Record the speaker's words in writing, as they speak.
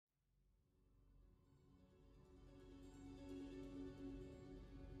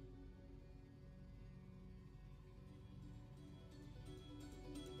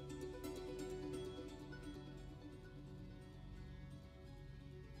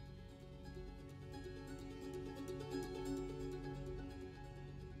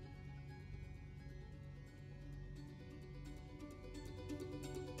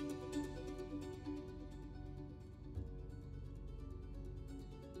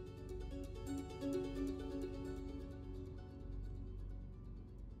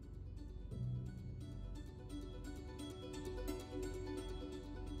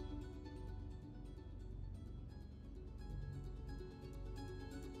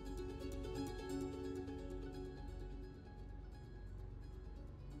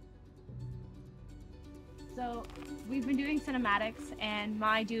So we've been doing cinematics, and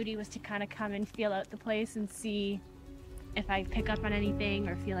my duty was to kind of come and feel out the place and see if I pick up on anything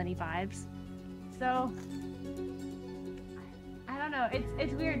or feel any vibes. So I don't know,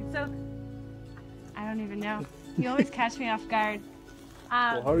 it's weird. So I don't even know. You always catch me off guard.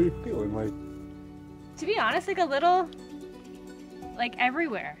 Well, how are you feeling? Like, to be honest, like a little, like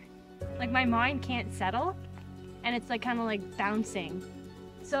everywhere. Like my mind can't settle, and it's like kind of like bouncing.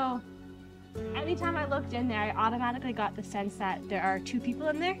 So anytime I looked in there, I automatically got the sense that there are two people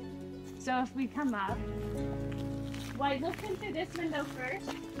in there. So if we come up, well, I looked into this window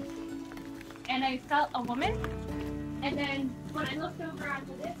first, and I felt a woman. And then when I looked over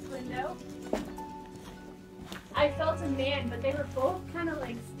onto this window, I felt a man, but they were both kind of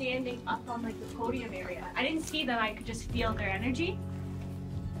like standing up on like the podium area. I didn't see them, I could just feel their energy.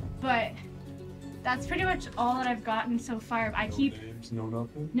 But that's pretty much all that I've gotten so far. I keep names, no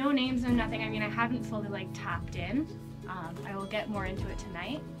nothing? No names, no nothing. I mean, I haven't fully like tapped in. I will get more into it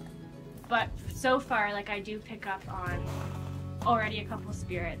tonight. But so far, like I do pick up on already a couple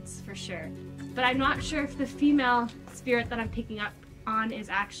spirits for sure. But I'm not sure if the female spirit that I'm picking up on is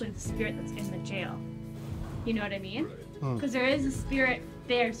actually the spirit that's in the jail. You know what I mean? Because there is a spirit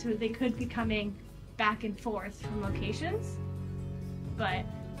there, so they could be coming back and forth from locations. But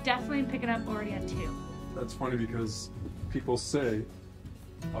definitely picking up already at 2. That's funny because people say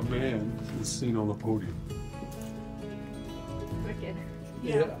a man is seen on the podium. Wicked.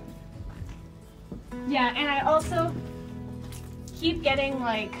 Yeah. Yeah, and I also keep getting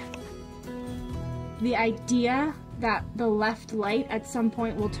like the idea that the left light at some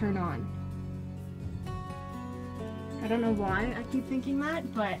point will turn on. I don't know why I keep thinking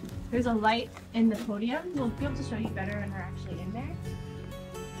that, but there's a light in the podium. We'll be able to show you better when we're actually in there.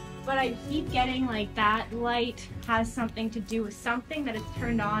 But I keep getting like that light has something to do with something that it's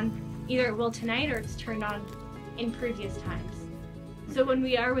turned on. Either it will tonight or it's turned on in previous times. So when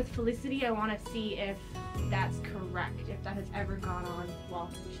we are with Felicity, I want to see if that's correct, if that has ever gone on while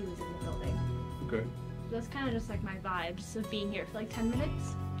she was in the building. Okay. So that's kind of just like my vibes of being here for like 10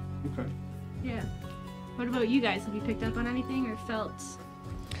 minutes. Okay. Yeah. What about you guys? Have you picked up on anything or felt?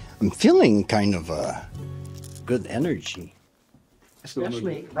 I'm feeling kind of a good energy.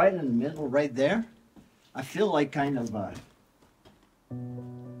 Especially right in the middle, right there. I feel like kind of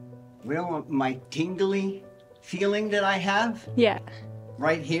well, my tingly feeling that I have. Yeah.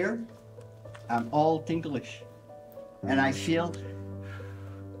 Right here, I'm all tinglish. And I feel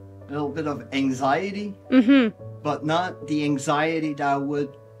a little bit of anxiety, but not the anxiety that I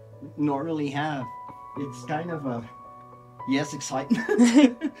would normally have. It's kind of a, yes,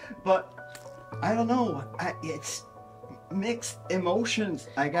 excitement, but I don't know, it's mixed emotions.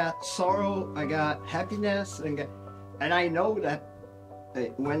 I got sorrow, I got happiness, and I know that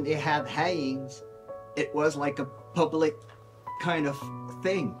when they had hangings, it was like a public kind of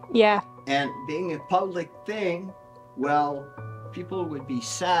thing. Yeah. And being a public thing, well, people would be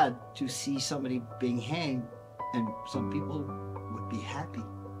sad to see somebody being hanged, and some people would be happy.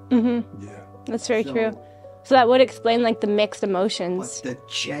 Yeah. That's very true. So that would explain like the mixed emotions. But the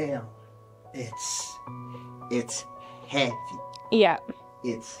jail, it's heavy. Yeah.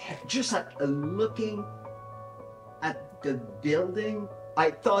 It's just like looking at the building. I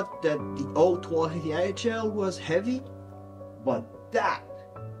thought that the old Trois-Rivières jail was heavy, but that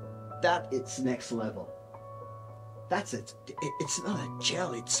it's next level. That's it. It's not a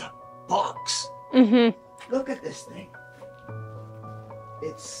jail, it's a box. Look at this thing.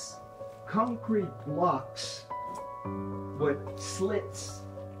 It's concrete blocks with slits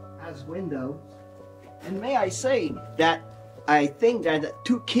as windows. And may I say that I think that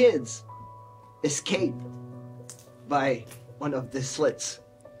 2 kids escaped by one of the slits.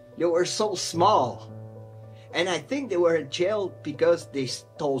 They were so small. And I think they were in jail because they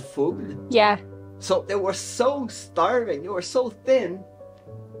stole food. Yeah. So they were so starving, they were so thin,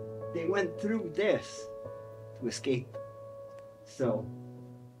 they went through this to escape. So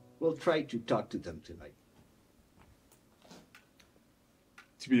we'll try to talk to them tonight.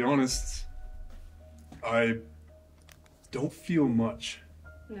 To be honest, I don't feel much.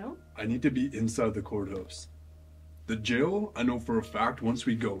 No? I need to be inside the courthouse. The jail, I know for a fact, once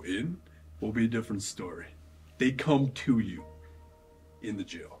we go in, will be a different story. They come to you in the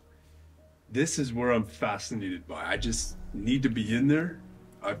jail. This is where I'm fascinated by. I just need to be in there.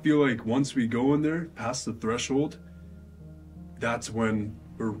 I feel like once we go in there, past the threshold, that's when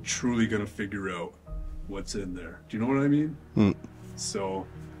we're truly gonna figure out what's in there. Do you know what I mean? So,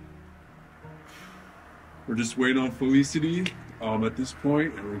 we're just waiting on Felicity at this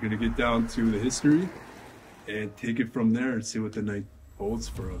point, and we're gonna get down to the history and take it from there and see what the night holds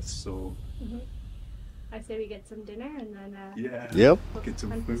for us. So, I say we get some dinner and then Yeah. Yep. Get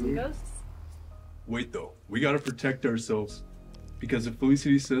some hunt for some food. ghosts. Wait though, we gotta protect ourselves. Because if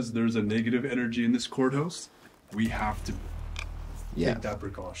Felicity says there's a negative energy in this courthouse, we have to take that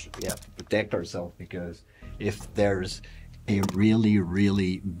precaution. Yeah, to protect ourselves, because if there's a really,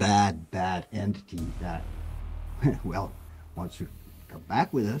 really bad entity that, well, wants to come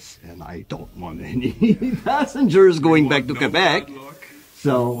back with us, and I don't want any passengers going back to Quebec. Bad luck.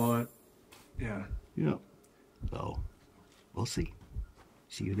 So, Yeah. yeah. So, we'll see.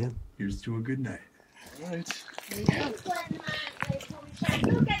 See you then. Here's to a good night. All right.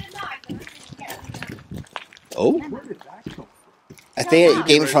 Oh, Where did that come from? I think it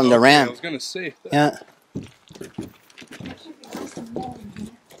came from the I ramp. was gonna say that. Yeah.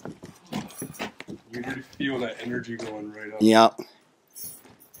 You can feel that energy going right up. Yeah.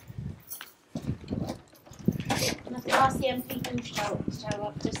 And if the RCM people show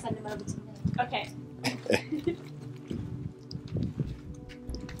up, just send them over to me. Okay.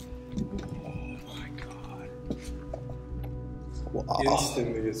 Oh my god. Wow.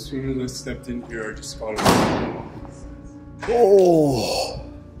 Instantly, as soon as I stepped in here, I just got it. Oh.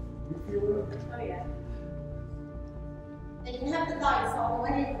 Oh yeah. They can have the lights on,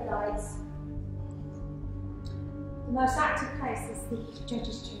 when is the lights? The most active place is the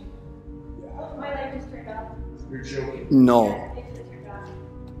judge's chamber. Oh, my light just turned off. You're joking. No. Yeah, it just turned off.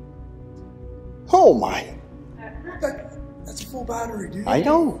 Oh my. That's full battery, dude. I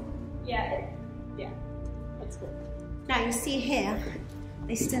know. Yeah. That's cool. Now you see here,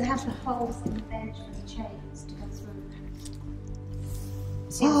 they still have the holes in the bench for the chains to go through.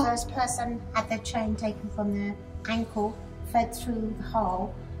 See, the first person had their chain taken from their ankle, fed through the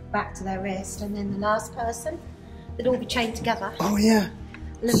hole back to their wrist, and then the last person, they'd all be chained together Oh yeah.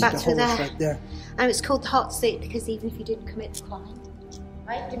 and then back The through hole's there. right there. And it's called the hot seat because even if you didn't commit the crime,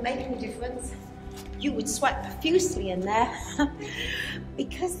 right, it didn't make any difference. You would sweat profusely in there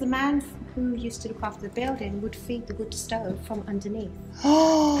because the man who used to look after the building would feed the wood stove from underneath.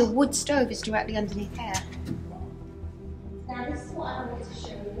 The wood stove is directly underneath there. Now this is what I wanted to show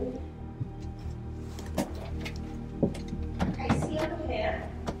you. Okay, see over here?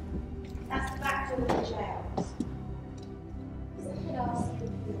 That's the back door of the jails.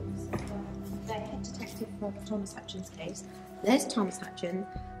 The head detective for the Thomas Hutchings case. There's Thomas Hutchings.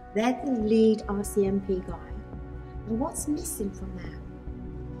 They're the lead RCMP guy. And what's missing from there?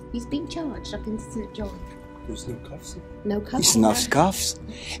 He's been charged up in St. John. There's no cuffs. No cuffs. He's enough scuffs.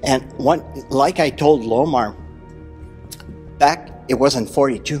 And one, like I told Lomar, back it was in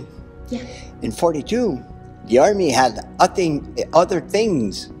 42. Yeah. In 42, the army had other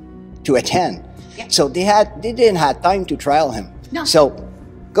things to attend. Yeah. So they didn't have time to trial him. No. So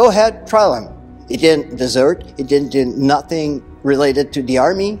go ahead, trial him. He didn't desert. He didn't do nothing related to the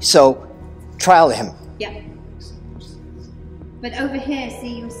army. So trial him. Yeah. But over here,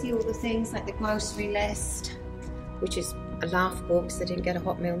 see, you'll see all the things like the grocery list, which is a laughable because they didn't get a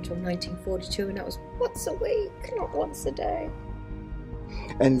hot meal until 1942, and that was once a week, not once a day.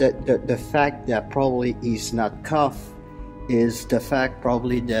 And the fact that probably he's not cuffed is the fact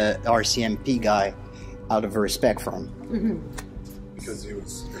probably the RCMP guy, out of respect for him. Because he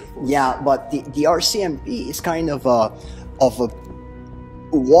was. Yeah, but the RCMP is kind of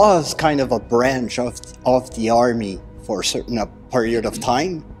was kind of a branch of the army for a certain period of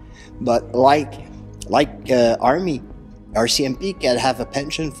time, but like army, RCMP can have a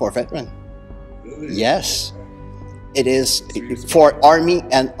pension for veteran. Really? Yes, it is for army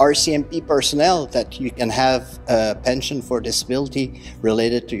and RCMP personnel that you can have a pension for disability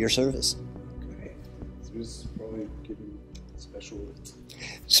related to your service. Okay. So he's probably getting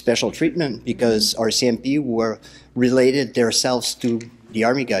Special treatment because RCMP were related themselves to the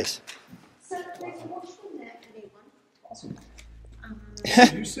army guys. So there's a washroom there for anyone. Awesome.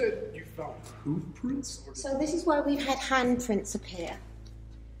 You said you found hoofprints? So this is where we've had handprints appear.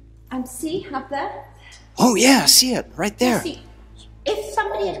 And see up there? Oh yeah, see it right there. See, if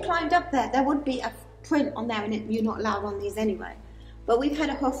somebody had climbed up there, there would be a print on there, and you're not allowed on these anyway. But we've had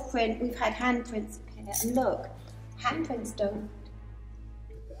a hoof print, we've had handprints appear, and look, handprints don't.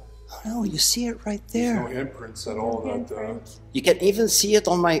 Oh no, you see it right No there. handprints at all. Handprints. You can even see it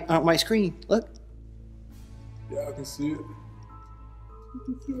on my screen. Look. Yeah, I can see it. You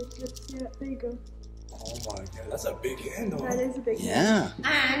can see it. Yeah, there you go. Oh my god, that's a big hand. That is a big Yeah.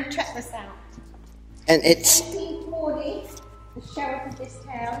 And check this out. And it's 1840, the sheriff of this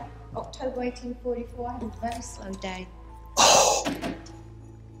town, October 1844, had a very slow day.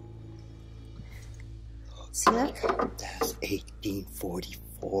 See, look. That's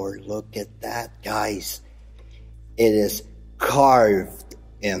 1844. Look at that, guys. It is carved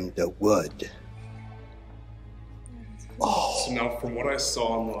in the wood. So now, from what I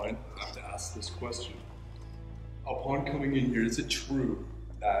saw online, I have to ask this question. Upon coming in here, is it true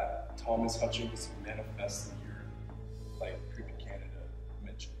that Thomas Hutchings manifested here, like Creepy Canada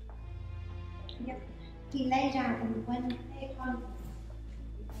mentioned? Yep. He laid out, and when they come,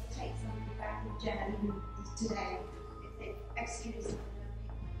 they take somebody back in jail today, if they excuse them.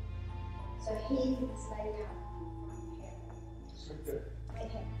 So he was laid out here. Just right there.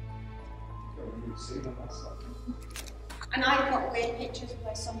 Right here. I remember seeing that myself. And I've got weird pictures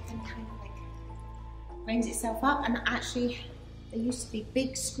where something kind of like brings itself up, and actually there used to be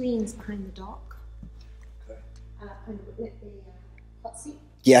big screens behind the dock. Okay. And with the hot seat.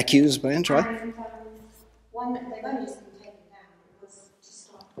 The accused man, right? And one that they've only just been taken down was to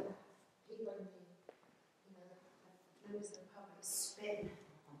stop the people in the members of the public spin.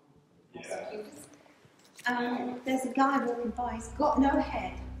 Yeah. There's a guy walking by, he's got no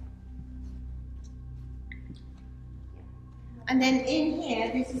head. And then in here,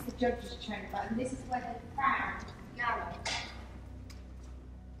 this is the judge's chamber, and this is where they found the gallows.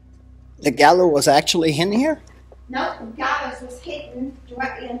 The gallows was actually in here? No, the gallows was hidden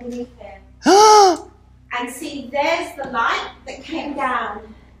directly underneath there. Ah! And see, there's the light that came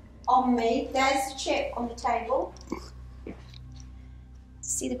down on me. There's the chip on the table.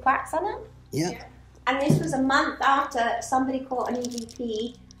 See the cracks on it? Yeah. And this was a month after somebody caught an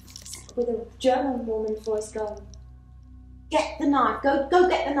EVP with a German woman's voice going, "Get the knife, go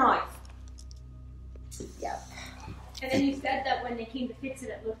get the knife." Yeah. And then you said that when they came to fix it,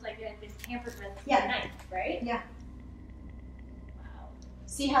 it looked like it had been tampered with the Yeah. knife, right? Yeah. Wow.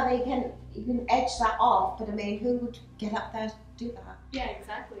 See how you can edge that off, but I mean, who would get up there to do that? Yeah,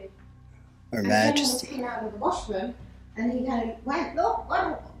 exactly. Her And Majesty. then he came out of the washroom, and he kind of went,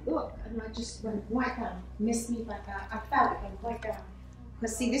 look, and I just went right down, missed me by that. I felt it went right down.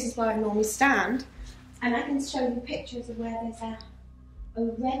 Because see, this is where I normally stand, and I can show you pictures of where there's a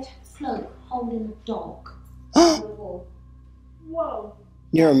red cloak holding a dog on the wall. Whoa.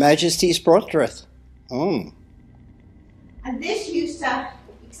 Your Majesty's portrait. Oh. And this used to,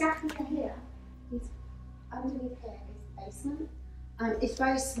 exactly here, is underneath here is the basement. It's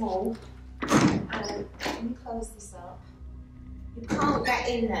very small. Let me close this up. You can't get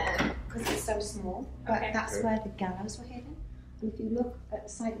in there because it's so small, but Okay. that's where the gallows were hidden. And if you look at the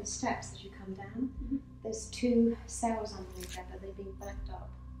side of the steps as you come down, there's 2 cells underneath there, but they've been backed up.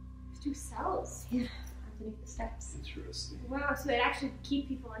 2 cells. Yeah, underneath the steps. Interesting. Wow, so they actually keep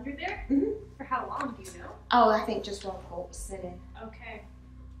people under there? Mm-hmm. For how long, do you know? Oh, I think just while court was sitting. Okay.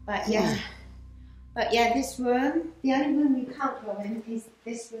 But yeah. But yeah, this room, the only room you can't go in is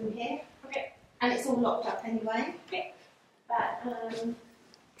this room here. Okay. And it's all locked up anyway. Okay. But,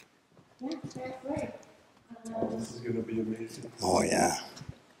 yeah, it's very free. Oh, this is going to be amazing. Oh, yeah.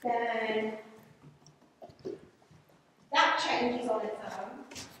 Then, that changes on its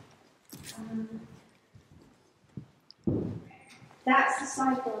own. That's the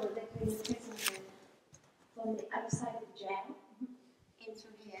side door that they bring the prisoners in. From the other side of the jail, in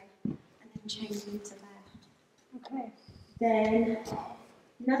through here, and then change into there. Okay. Then,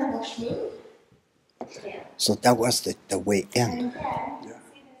 another washroom. Yeah. So that was the way in. And yeah, Yeah.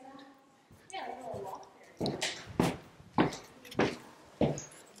 see there's Yeah, there's a little lock there.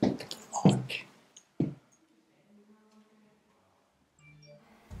 Look.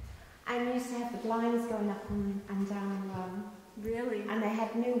 And you used to have the blinds going up and down, Really? and they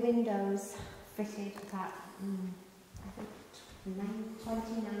had new windows fitted about, I think,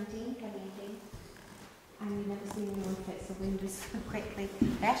 2019, 2018. And you've never seen anyone fit the windows so quickly.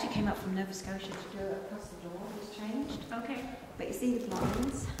 They actually came up from Nova Scotia to do it across the door, it was changed. Okay. But you see the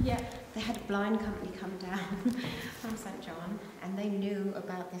blinds? Yeah. They had a blind company come down from St. John, and they knew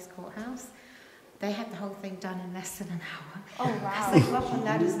about this courthouse. They had the whole thing done in less than an hour. Oh, wow. So they were up on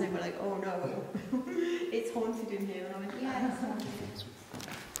ladders and they were like, oh no, it's haunted in here. And I went, yeah, it's haunted.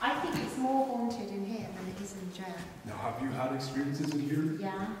 I think it's more haunted in here than it is in jail. Now, have you had experiences in here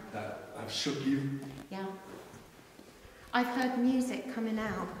Yeah, that have shook you? yeah. I've heard music coming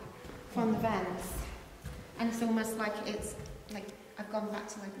out from the vents, and it's almost like it's like I've gone back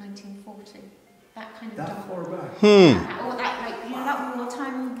to like 1940. That kind of That dark. far back? Or that, like, you know, that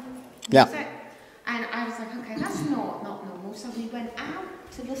wartime Yeah. music. And I was like, okay, that's not normal. So we went out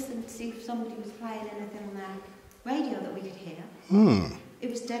to listen to see if somebody was playing anything on their radio that we could hear. It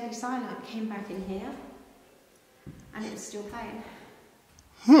was deadly silent. Came back in here, and it was still playing.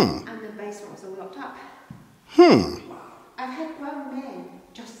 And the basement was all locked up. I've had grown men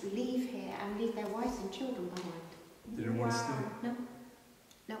just leave here and leave their wives and children behind. They didn't want to stay. No,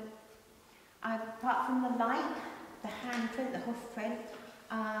 no. Apart from the light, the handprint, the hoof print,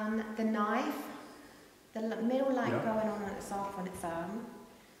 the knife, the middle light going on its off on its own,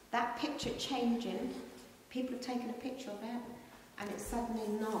 that picture changing, people have taken a picture of it, and it's suddenly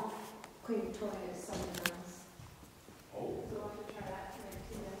not Queen Victoria, it's someone else. Oh. So I can try that too.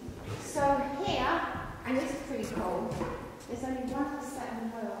 So here, and this is pretty cool, there's only 1% in the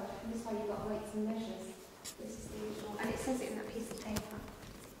world, and this is why you've got weights and measures. This is the usual, and it says it in that piece of paper.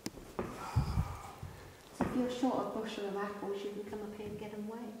 So if you're short a bushel of apples, you can come up here and get them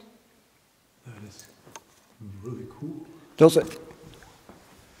weighed. That is really cool. Those are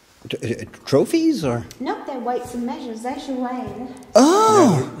trophies or? No, they're weights and measures. There's your weighing.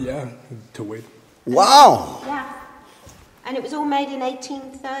 Oh! Yeah, to weight. Wow! Yeah. And it was all made in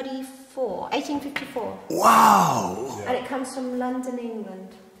 1854. Wow! And it comes from London, England.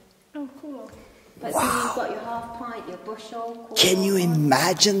 Oh, cool. But so you've got your half pint, your bushel. Can you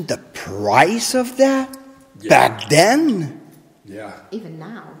imagine the price of that back then? Yeah. Even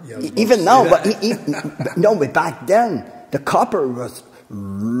now. Yeah, Even now, but no, but back then the copper was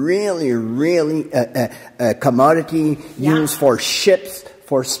really a commodity used for ships,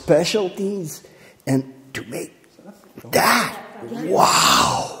 for specialties, and to make that,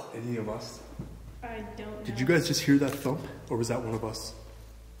 wow! Any of us? I don't know. Did you guys just hear that thump, or was that one of us?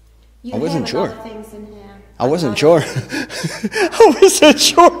 You I wasn't hear a lot sure. of things in here. I wasn't sure. I wasn't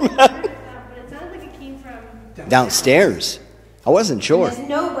sure, man. But it sounds like it came from Downstairs. I wasn't sure. There's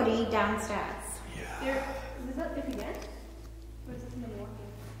nobody downstairs. there. Is that if again? Or is it somebody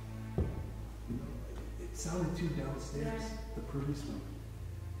walking? It sounded too downstairs, the previous one.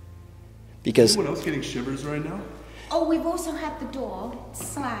 Because Anyone else getting shivers right now? Oh, we've also had the door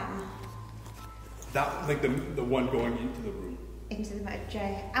slam That, like the one going into the room. into the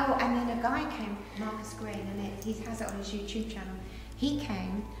J. Oh, and then a guy came, Marcus Green, and he has it on his YouTube channel. He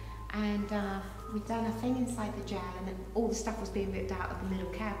came and we'd done a thing inside the jail, and then all the stuff was being ripped out of the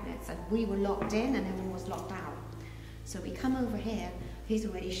middle cabinets, and we were locked in and everyone was locked out. So we come over here, he's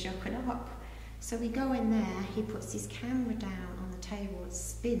already shaken up. So we go in there, he puts his camera down on the table, it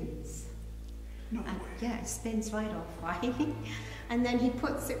spins. No way. Yeah, it spins right off, right? And then he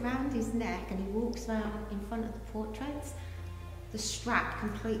puts it round his neck and he walks around in front of the portraits. The strap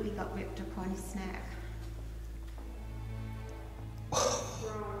completely got ripped up on his neck. I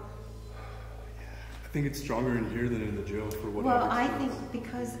think it's stronger in here than in the jail for what Well, I I've think experienced.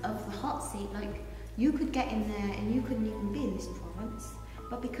 because of the hot seat, like, you could get in there and you couldn't even be in this province,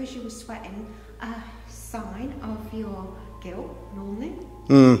 but because you were sweating, a sign of your guilt, normally,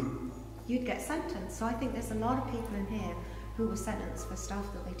 you'd get sentenced. So I think there's a lot of people in here who were sentenced for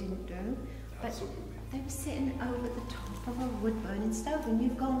stuff that they didn't do, but Absolutely. they were sitting over the top of a wood-burning stove, and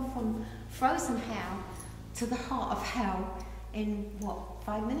you've gone from frozen hell to the heart of hell in, what,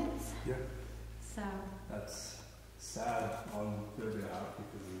 5 minutes? Yeah, So, that's sad on their behalf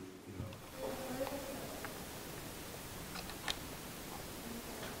because of, you know.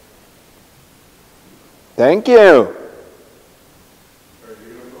 thank you.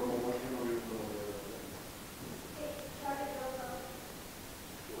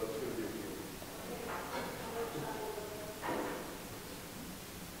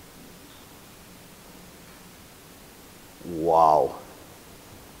 Wow.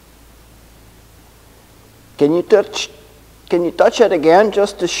 Can you touch it again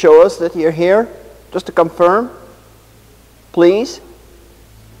just to show us that you're here? Just to confirm? Please?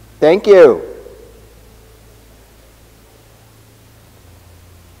 Thank you.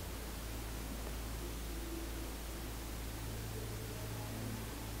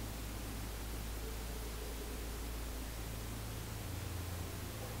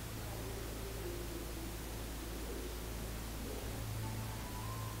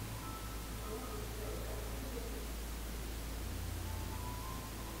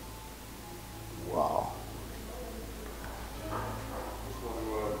 Wow.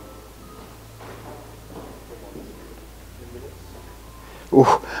 Ooh.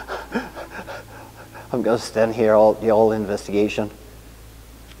 I'm gonna stand here all the whole investigation.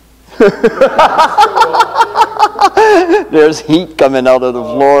 There's heat coming out of the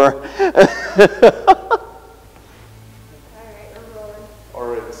floor.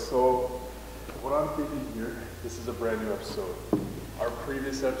 Alright, so what I'm thinking here, this is a brand new episode. Our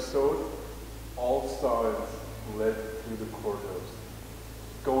previous episode, all signs led through the courthouse.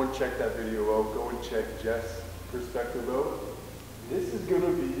 Go and check that video out. Go and check Jeff's perspective out. This is going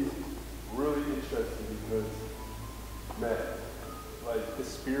to be really interesting because, man, like the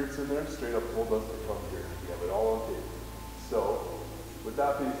spirits in there straight up told us to come here. We have it all on tape. So, with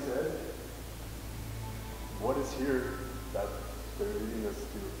that being said, what is here that they're leading us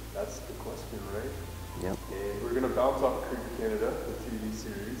to? That's the question, right? Yep. And we're going to bounce off Creek of Canada, the TV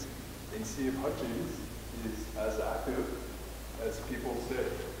series, and see if Hutchings is as active as people say.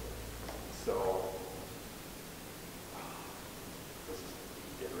 So, let's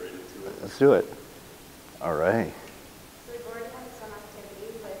get right into it. Let's do it. All right. So we've already had some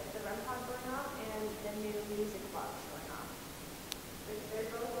activity with the REM pod going off and the new music box going off. They're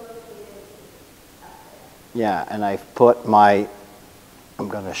both located up there. Yeah, and I've put my, I'm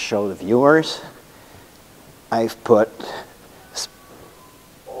going to show the viewers, I've put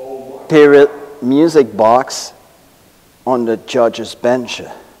Spirit music box on the judge's bench.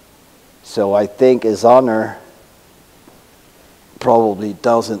 So I think His Honor probably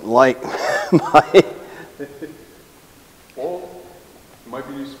doesn't like my... Well, there might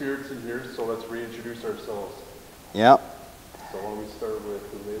be new spirits in here, so let's reintroduce ourselves. Yep. So why don't we start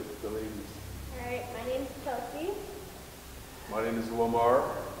with the ladies? All right, my name's Chelsea. My name is Lomar.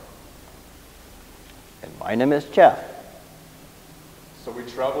 And my name is Jeff. So we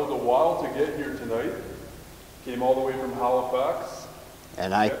traveled a while to get here tonight. Came all the way from Halifax.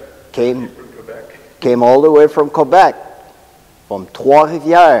 And I From Quebec. came all the way from Quebec, from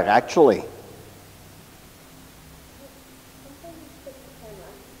Trois-Rivières, actually.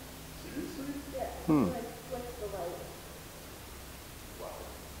 Seriously?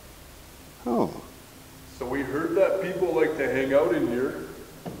 Oh. So we heard that people like to hang out in here.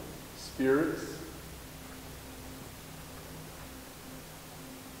 Spirits.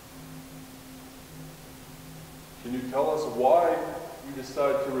 Can you tell us why you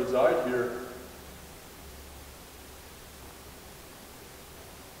decided to reside here?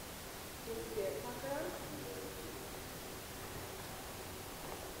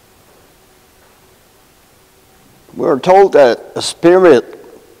 We're told that a spirit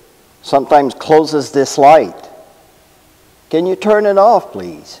sometimes closes this light. Can you turn it off,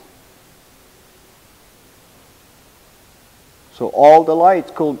 please? So all the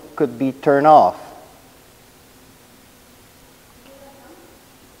lights could be turned off.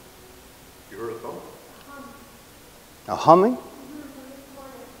 You heard a thump? A humming?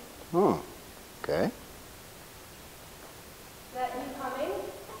 Oh, okay. Is that you coming?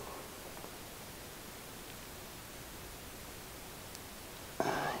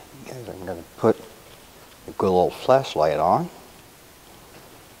 Guys, I'm going to put a good old flashlight on.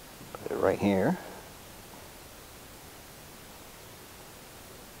 Put it right here.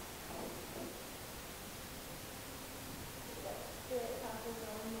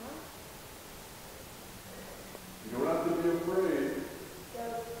 You don't have to be afraid. So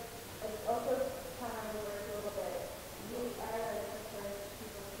it's also kind of work a little bit. We are like the first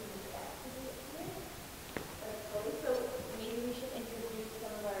people to activate here. So maybe we should introduce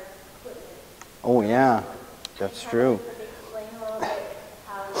some of our equipment. Oh, yeah, that's true. Explain a little bit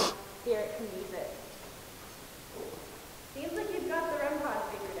how spirit can use it. Seems like you've got the REM pod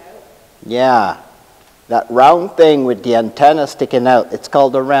figured out. Yeah, that round thing with the antenna sticking out, it's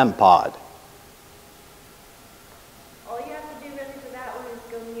called a REM pod. All you have to do really for that one is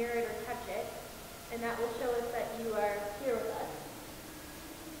go near it or touch it, and that will show us that you are here with us.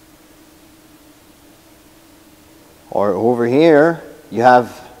 Or over here, you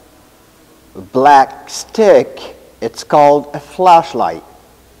have a black stick. It's called a flashlight.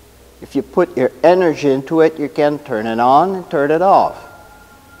 If you put your energy into it, you can turn it on and turn it off.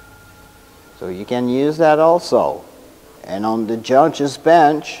 So you can use that also. And on the judge's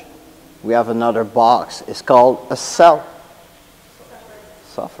bench, we have another box. It's called a cell.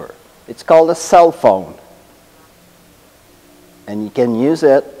 Suffer. It's called a cell phone. And you can use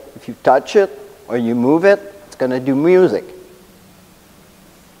it if you touch it or you move it. It's going to do music.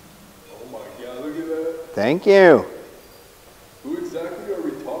 Oh my God, look at that. Thank you. Who exactly are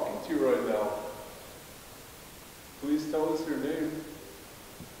we talking to right now? Please tell us your name.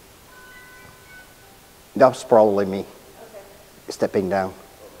 That's probably me. Okay. Stepping down.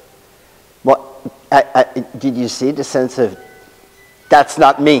 What? Did you see the sense of, that's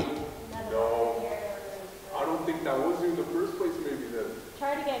not me? No. I don't think that was you in the first place, maybe then.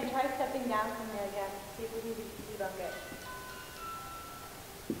 Try it again. Try stepping down from there again. See if we can debunk it.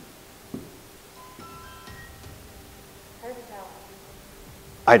 How does it tell?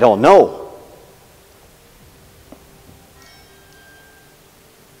 I don't know.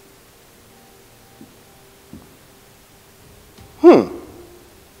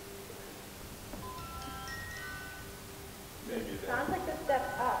 Sounds like the step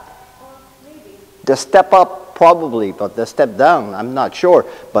up. Well, maybe. The step up probably, but the step down, I'm not sure.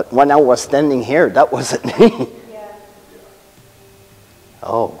 But when I was standing here, that wasn't me. Yeah.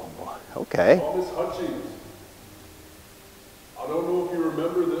 Oh, okay. Thomas Hutchings. I don't know if you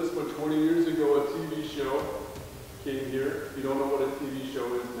remember this, but 20 years ago, a TV show came here. If you don't know what a TV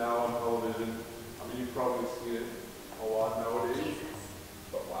show is now on television, I'm you've probably seen it a lot nowadays.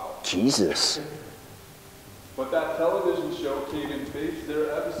 But wow. Jesus. But that television show came and based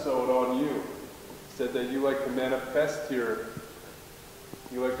their episode on you. Said that you like to manifest here.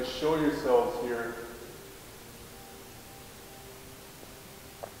 You like to show yourselves here.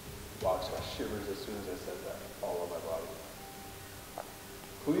 Wow, I got shivers as soon as I said that, all over my body.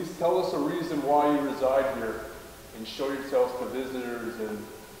 Please tell us a reason why you reside here and show yourselves to visitors and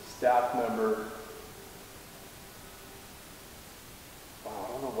staff members. Wow, I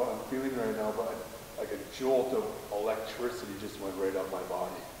don't know what I'm feeling right now, but like a jolt of electricity just went right up my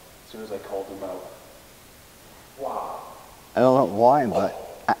body as soon as I called him out. Wow. I don't know why,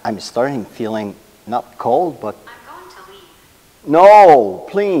 but I'm starting feeling not cold, but... I'm going to leave. No,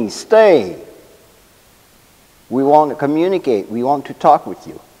 please, stay. We want to communicate. We want to talk with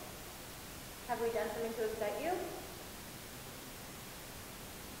you. Have we done something to upset you?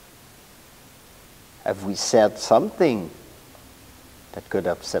 Have we said something that could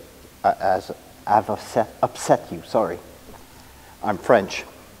upset you? Sorry, I'm French.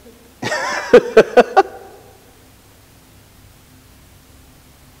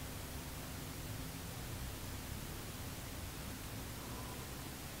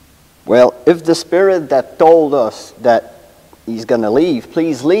 Well, if the spirit that told us that he's going to leave,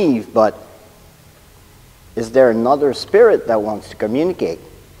 please leave, but is there another spirit that wants to communicate?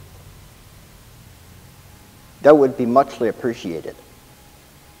 That would be muchly appreciated.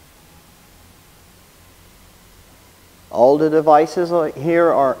 All the devices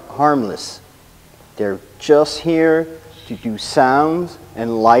here are harmless. They're just here to do sounds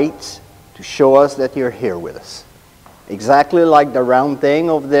and lights to show us that you're here with us. Exactly like the round thing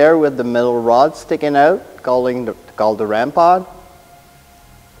over there with the metal rod sticking out, called the RAM pod.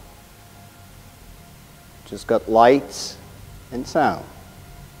 Just got lights and sound.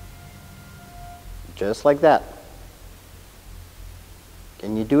 Just like that.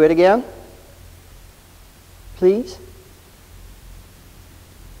 Can you do it again? Please?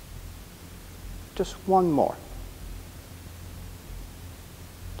 Just one more.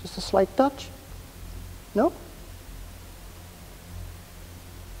 Just a slight touch? No?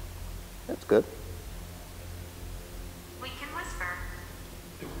 That's good. We can whisper.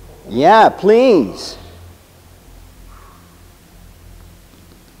 Yeah, please.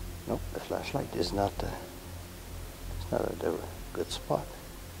 Nope, the flashlight is not it's not a good spot.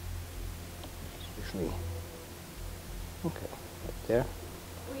 It's usually okay, right there.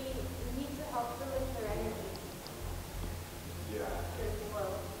 We need to help them with their energy. Yeah. It's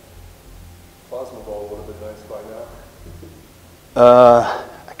low. Plasma ball would have been nice by now.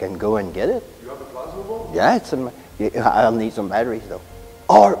 I can go and get it. You have a plasma ball? Yeah, it's in my, I'll need some batteries though.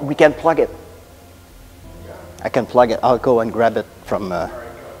 Or we can plug it. Yeah. I can plug it. I'll go and grab it from.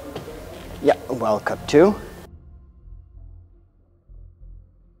 Yeah, well, cut two.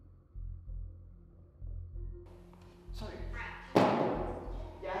 Sorry.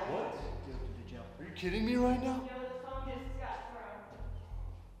 Yeah. What? Are you kidding me right now? No, the phone just got thrown.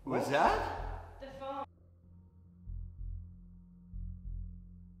 Who was that? The phone.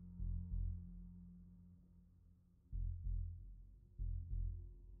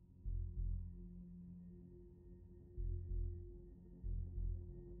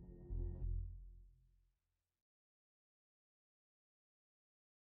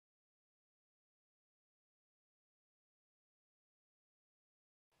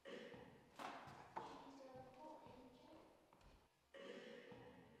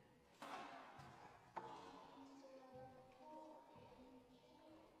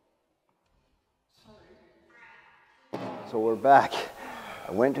 So we're back.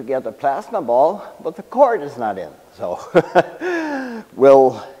 I went to get the plasma ball, but the cord is not in. So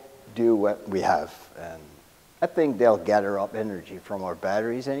we'll do what we have. And I think they'll gather up energy from our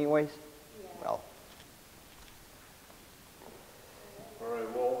batteries anyways. Yeah. Well. All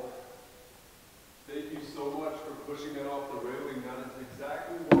right, well, thank you so much for pushing it off the railing. That is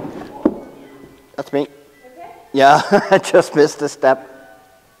exactly what we want from you. That's me. Okay. Yeah, I just missed a step.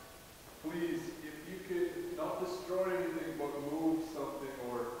 Please, if you could not destroy anything but move something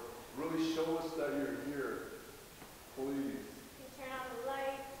or really show us that you're here, please. You turn on the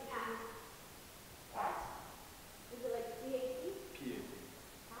lights. Is it like PAT?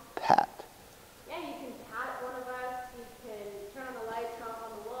 Pat. Yeah, you can pat one of us. You can turn on the lights, knock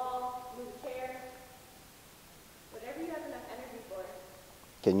on the wall, move a chair. Whatever you have enough energy for.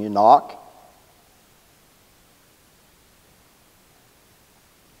 Can you knock?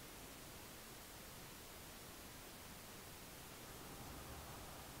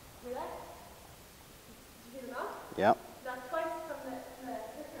 Hear that? Did you hear the knock? Yeah. Knock twice from the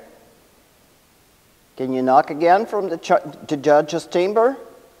picture. Can you knock again from the judge's chamber?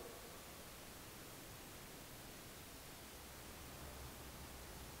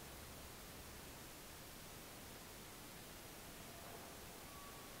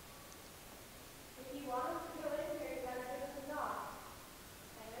 If you want us to go in here, you gotta give us a knock.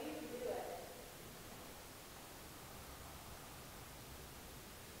 I know you can do it.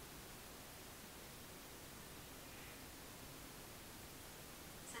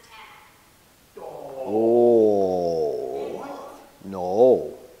 Oh,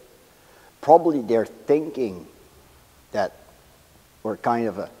 no. Probably they're thinking that we're kind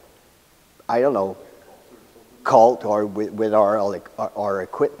of a, I don't know, cult or with our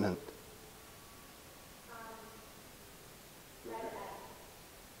equipment.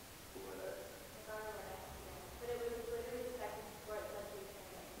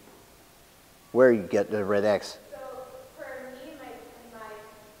 Where you get the red X? So for me, in my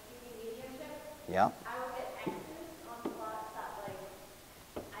TV mediumship, Yeah. I would get X's on spots that like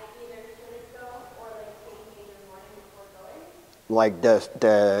I either shouldn't go or like take me in the morning before going. Like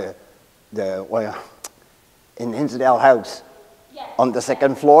the well, in Hinsdale House. Yes. On the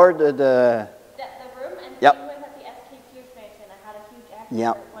second floor, the The room, and Yep. same with at the SK2 expansion. I had a huge X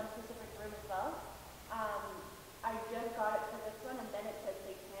Yep. for one specific room as well. I just got it for this one, and then it said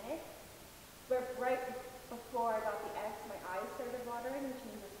satanic. But right before I got the X, my eyes started watering, which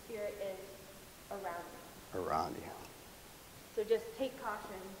means the spirit is around me. around you. So just take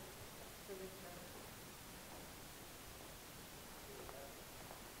caution for this one.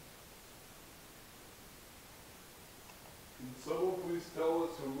 Can someone please tell us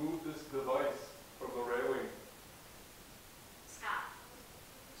who moved this device from the railing?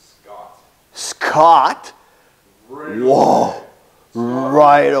 Scott. Scott? Right Whoa! away. Scott,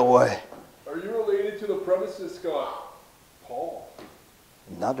 Right away. are you related to the premises, Scott? Paul.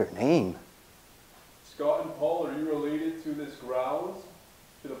 Another name. Scott and Paul, are you related to this grounds,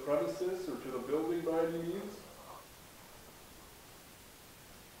 to the premises, or to the building by any means?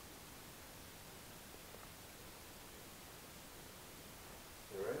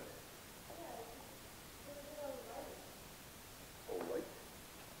 You right? Oh, light.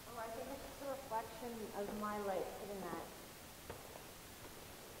 Oh, I think it's just a reflection of my light hitting that.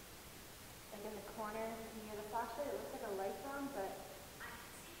 Like in the corner near the flashlight, it looks like a light's on, but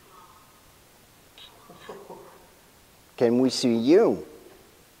Can we see you?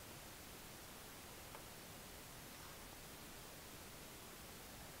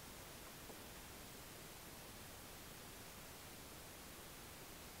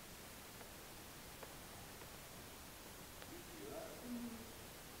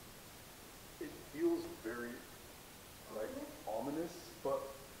 It feels very, like, ominous, but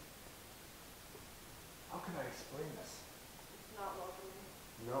how can I explain this? it's not welcoming.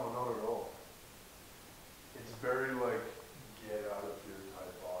 No, not at all. It's very, like, get out of here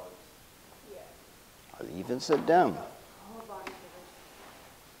type vibes. Yeah. I'll even sit down. Whole body shivers.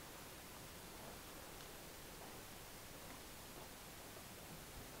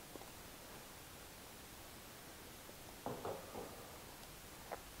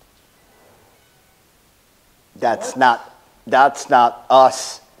 That's not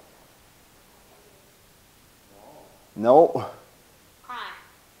us. No. Crime.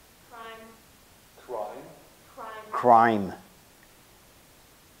 Crime? Crime.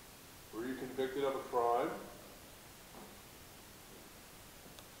 Were you convicted of a crime?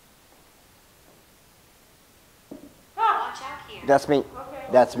 Watch out here. That's me.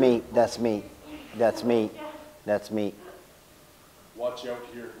 That's me. That's me. That's me. That's me. Watch out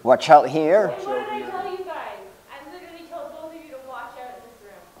here. Watch out here. What did I tell you guys? I literally told both of you to watch out in this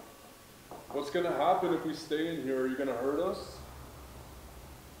room. What's gonna happen if we stay in here? Are you gonna hurt us?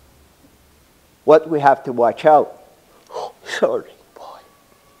 What we have to watch out. Sorry, boy.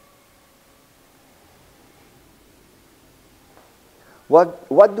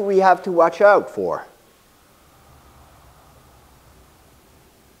 What do we have to watch out for?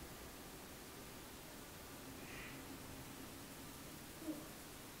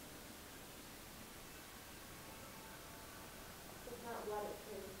 It's not let it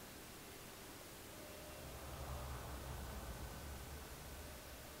through.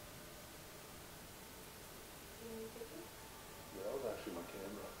 That was actually my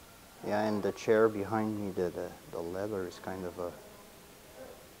camera. Yeah, and the chair behind me, the leather is kind of a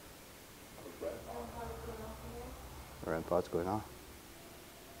red pot's going on.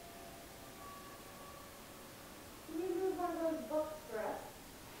 Can you move one of those books for us?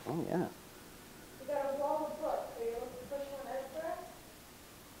 Oh yeah. We got a wall of books. Are you able to push one out for us?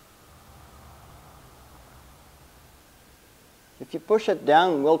 If you push it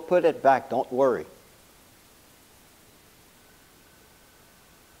down, we'll put it back. Don't worry.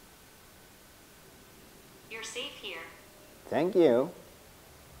 Thank you.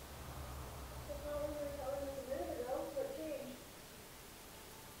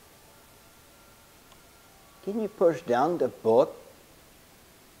 Can you push down the book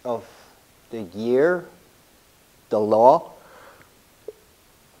of the year, the law?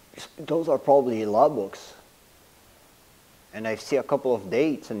 Those are probably law books. And I see a couple of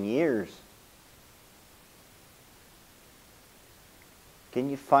dates and years. Can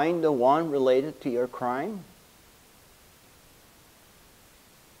you find the one related to your crime?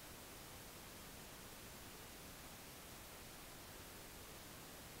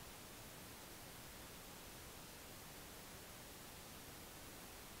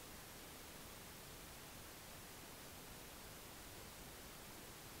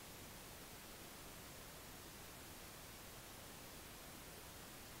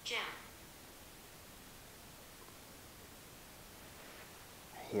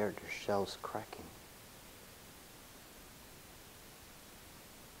 I hear the shells cracking.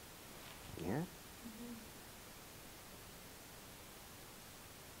 Here? Mm-hmm.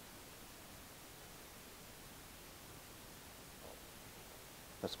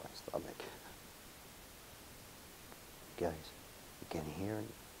 That's my stomach. Guys, you can hear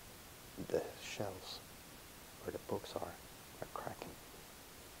the shells where the books are cracking.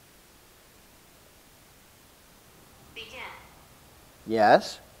 Begin.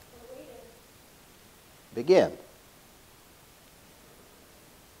 Yes? Begin.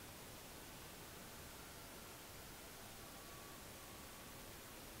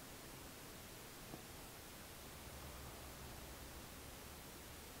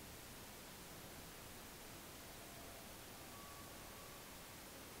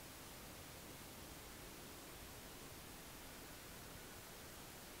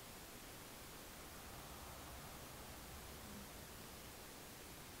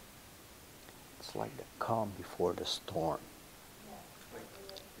 It's like the calm before the storm.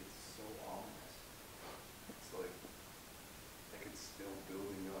 It's so ominous. It's like it's still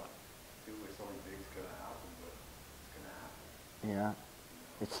building up. It feels like something big's gonna happen, but it's gonna happen. Yeah.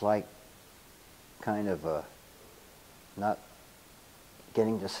 It's like kind of not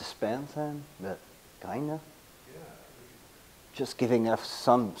getting the suspense in, but kind of. Yeah. Just giving us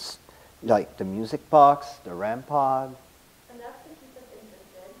some, like the music box, the RAM pod. Enough to keep us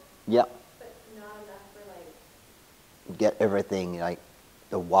interested. Yeah. Get everything, like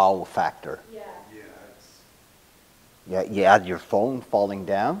the wow factor. Yeah. Yeah, Yeah, you add your phone falling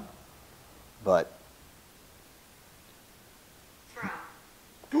down, but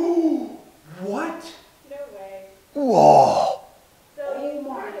what? No way. whoa! So you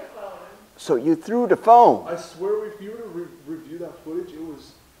threw the phone. So you threw the phone. I swear, if you were to review that footage, it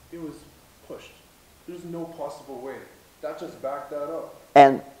was pushed. There's no possible way. That just backed that up.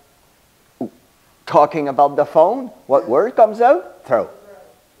 And talking about the phone, what word comes out? Throw.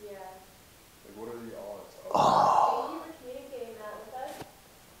 Yeah. Like, what are the odds? Oh. You were communicating that with us?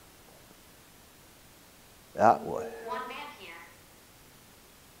 That was. One man here.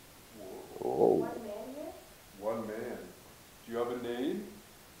 Oh. One man here? One man. Do you have a name?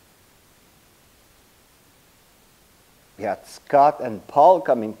 We had Scott and Paul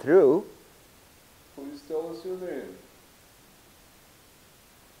coming through. Please tell us your name.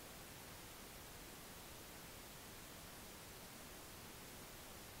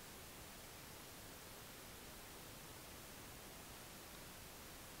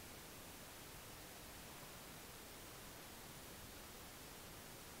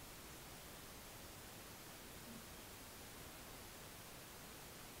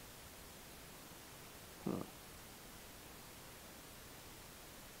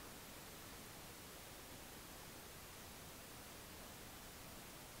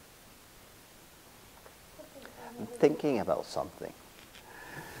 I'm thinking about something.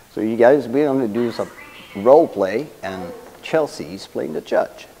 So you guys, we're going to do some role play, and Chelsea's playing the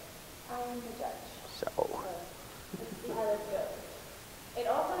judge. I'm the judge. So. Let's see how this goes. It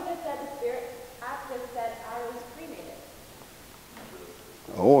also just said the spirit act just said I was cremated.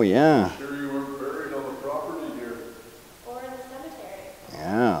 Oh yeah. Sure you weren't buried on the property here. Or in the cemetery.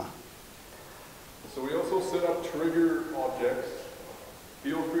 Yeah. So we also set up trigger objects.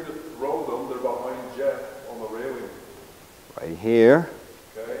 Feel free to throw them. They're behind Jeff on the railing. Right here.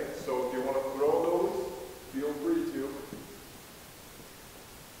 Okay, so if you want to throw those, feel free to.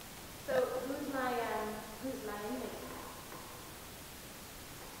 So who's my enemy?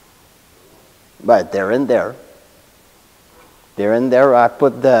 But they're in there. They're in there. I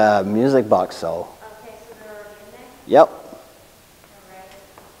put the music box, so. Okay, so they're already in there? Yep. Alright.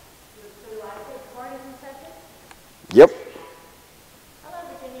 So do I say court is in session? Yep. Hello,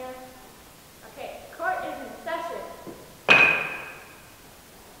 Virginia. Okay, court is in session.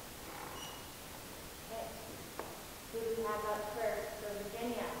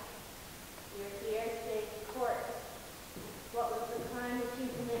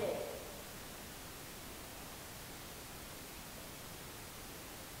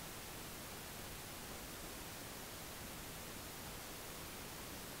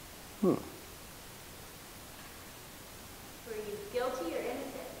 Hmm. Were you guilty or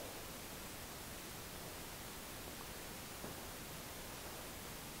innocent?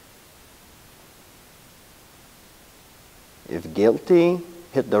 If guilty,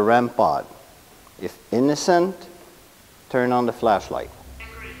 hit the REM pod. If innocent, turn on the flashlight.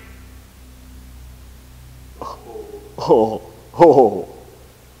 Agree. Oh, oh.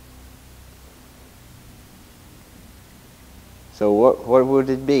 So what would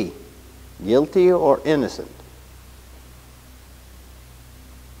it be? Guilty or innocent?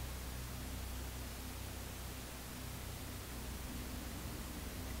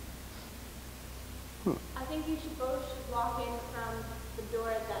 I think you should both walk in from the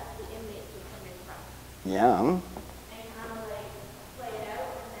door that the inmates would come in from. Yeah. And kind of like play it out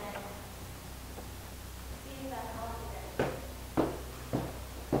and then see if that helps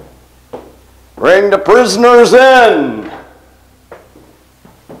again. Bring the prisoners in.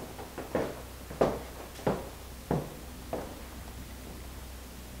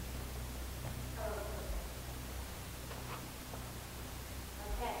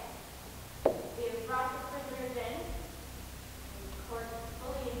 Okay. We have brought the prisoners in. And the court is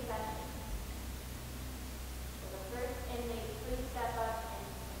fully in session. So the first inmate, please step up and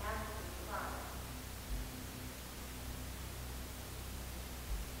announce the crime.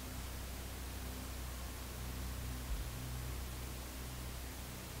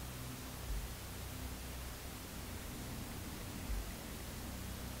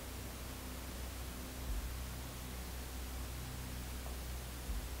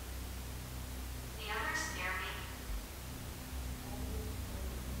 The others scare me.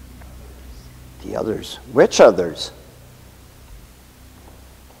 The others. Which others?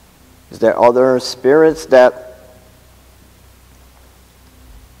 Is there other spirits that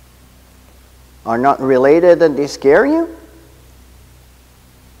are not related and they scare you?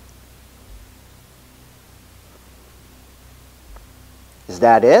 Is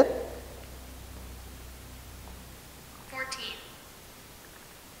that it? 14.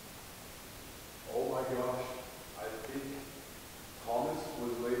 Oh my gosh, I think Thomas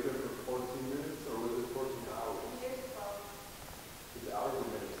was laid there for 14 minutes, or was it 14 hours? It's hours or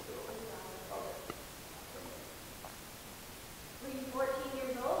minutes still? Okay. Were you 14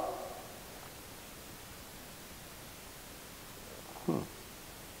 years old? Hmm.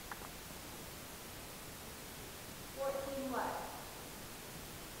 14 what?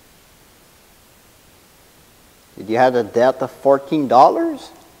 Did you have a debt of $14?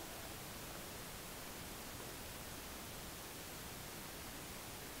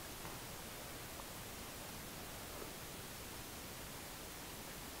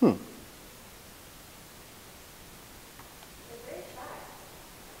 Hmm.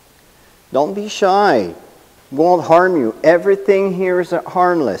 Don't be shy. Won't harm you. Everything here is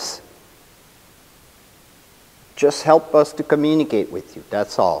harmless. Just help us to communicate with you.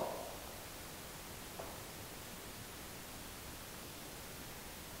 That's all.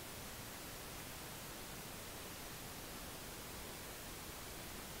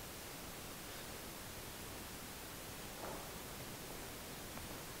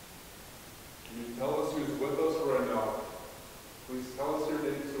 Can you tell us who's with us right now? Please tell us your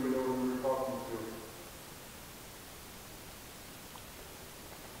name so we know who we're talking to.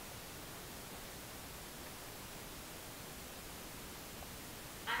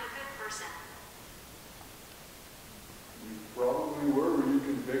 I'm a good person. You probably were. Were you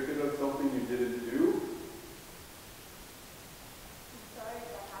convicted of something you didn't do? I'm sorry if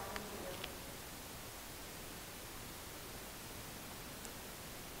that happened to you.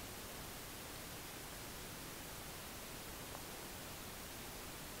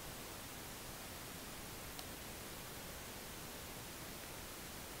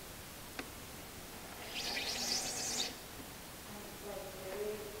 Like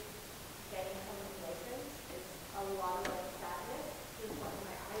really getting someone's license is a lot of like sadness. Just like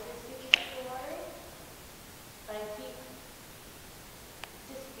my eyes are getting so watery. But I keep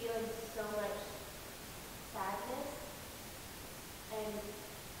just feeling so much sadness and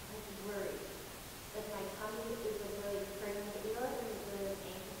like worry. Like my tummy is like really hurting. Like, even if I'm really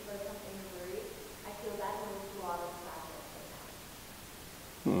anxious about something and worried, I feel that and there's a lot of sadness right now.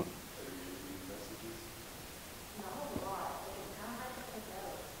 Hmm. Are you getting these messages? Not a lot. Like it's kind of hard to pick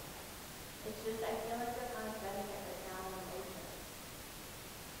out. It's just I feel like they're kind of setting it right now in emotions.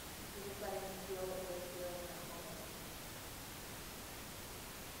 You're just letting me feel what they're feeling in that moment.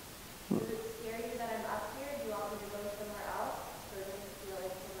 Does it scare you that I'm up here? Do you want me to go somewhere else? So it doesn't feel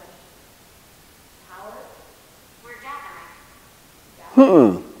like too much power? We're gathering.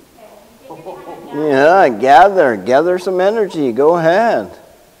 Hmm. Okay, you take your time and gather. Yeah, gather some energy. Go ahead.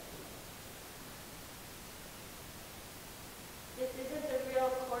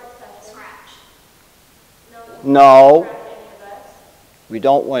 No, scratch any of us. we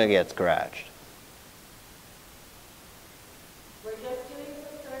don't want to get scratched. We're just doing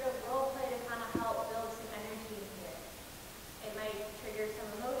some sort of role play to kind of help build some energy in here. It might trigger some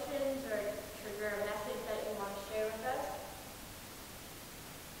emotions or trigger a message that you want to share with us.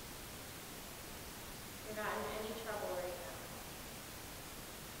 You're not in any trouble right now.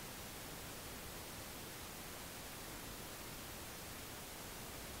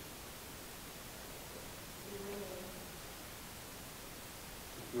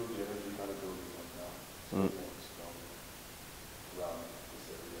 Feel the energy kind of building up now. So Mm. it's strong around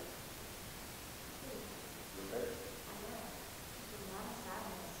this area. Okay. I know. There's a lot of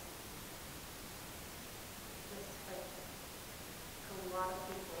sadness. Just like a lot of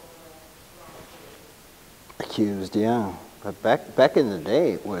people like wrong food. Accused, yeah. But back in the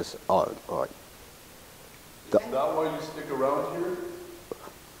day, it was Is that why you stick around here?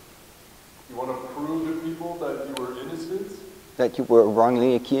 You want to prove to people that you were innocent? that you were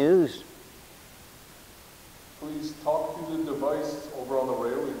wrongly accused. Please talk through the device over on the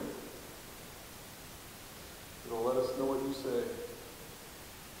railing. It'll let us know what you say.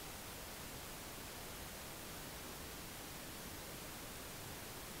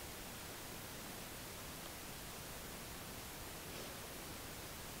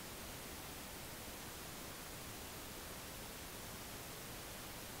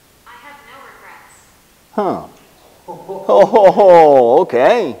 I have no regrets. Huh. Oh,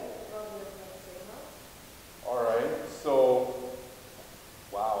 okay. All right, so,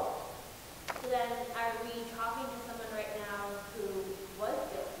 wow. So then, are we talking to someone right now who was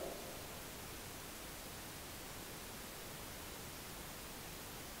guilty?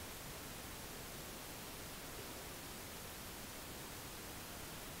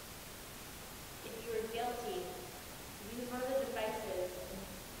 If you were guilty, use one of the devices and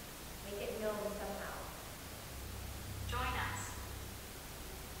make it known somehow. Join us.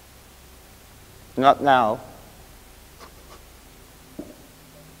 Not now.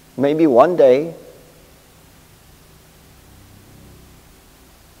 Maybe one day.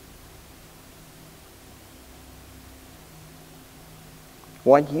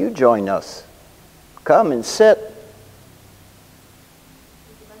 Why don't you join us? Come and sit. There's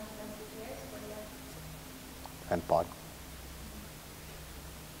a bunch of empty chairs for you. And pot.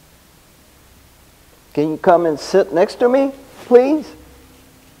 Can you come and sit next to me, please?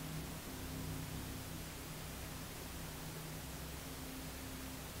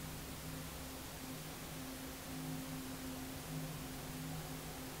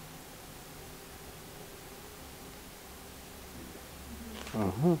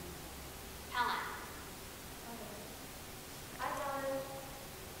 Mm-hmm. Helen. Hi, Helen.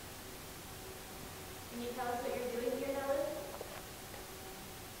 Can you tell us what you're doing here, Helen?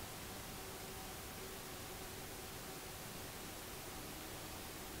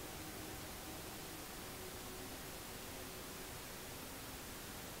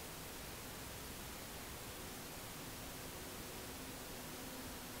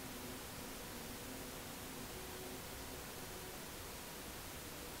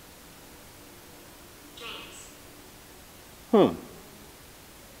 James.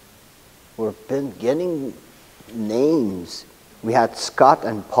 We've been getting names. We had Scott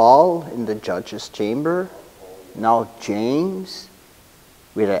and Paul in the judge's chamber. Now James.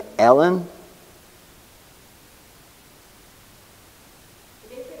 We had Ellen.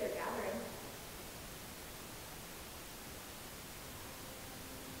 They say they're gathering.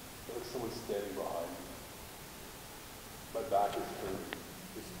 Like someone's standing behind me. My back is turned.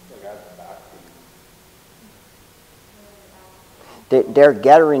 It's like I have back pain. They're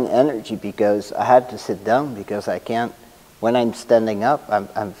gathering energy because I had to sit down because I can't. When I'm standing up,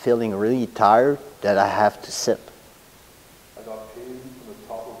 I'm feeling really tired that I have to sit. I got pain from the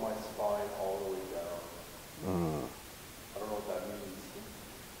top of my spine all the way down. I don't know what that means,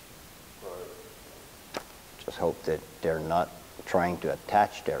 but Just hope that they're not trying to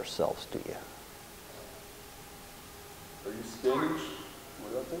attach themselves to you. are you standing?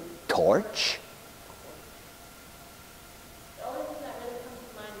 What up there? Torch? The only thing that really comes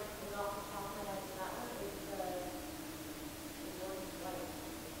to mind is off the top of my head is that one is the woman's wife.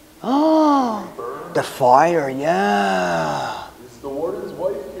 Oh, the fire, yeah. Is the warden's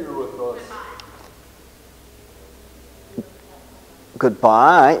wife here with us?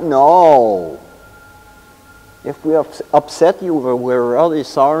 Goodbye? No. If we upset you, we're really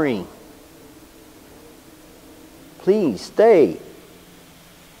sorry. Please stay.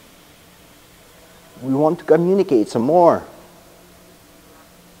 We want to communicate some more.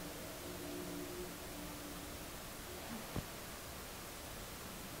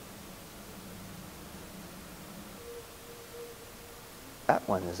 That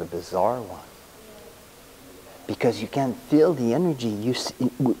one is a bizarre one. Because you can feel the energy.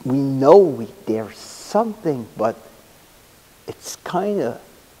 We know there's something, but it's kind of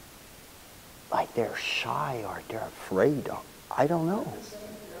like they're shy or they're afraid. Or, I don't know.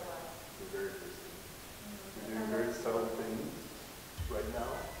 You're doing very subtle things right now.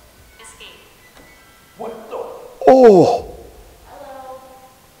 Escape. What the? Oh! Hello.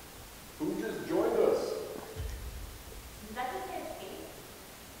 Who just joined us? Did that just say escape?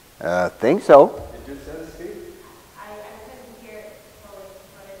 I think so. It just said escape. I couldn't hear it fully,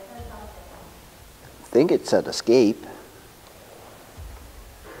 but it said something. I think it said escape.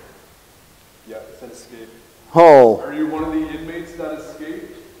 Yeah, it said escape. Oh. Are you one of the inmates that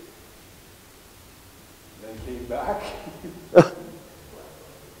escaped? Then came back?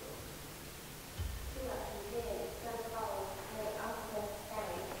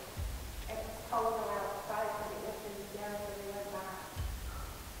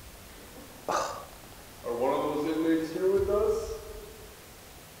 Are one of those inmates here with us?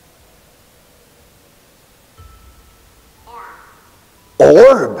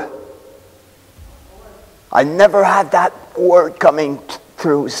 Orb? I never had that word coming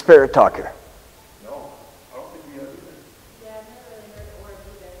through Spirit Talker. No, I don't think we have either. Yeah, I've never really heard of orb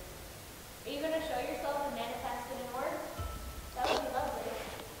either. Are you going to show yourself and manifest in an orb? That would be lovely.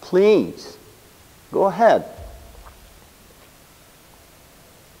 Please, go ahead.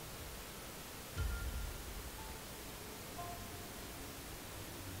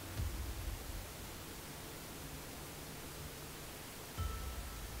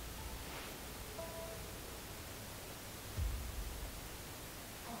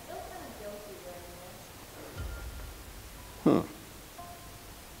 I feel kind of guilty doing this. Hmm.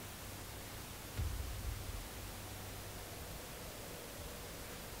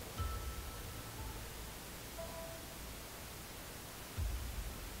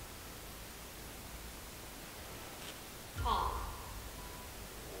 Paul.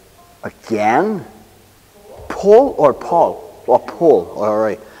 Again? Paul or Paul? Oh, Paul. All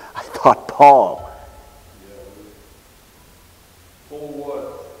right. I thought Paul. Pull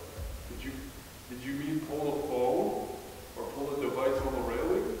what? Did you mean pull a phone? Or pull a device on the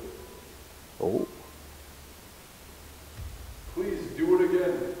railing? Oh. Please do it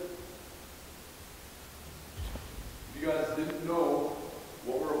again. If you guys didn't know,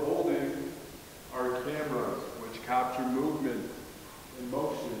 what we're holding are cameras which capture movement and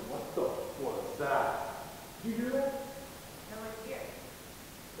motion. What the was that? Did you hear that? No one's here.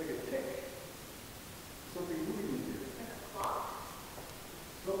 Like a tick. Something moving in here. Like a clock.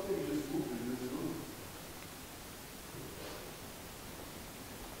 Something just moved in this room.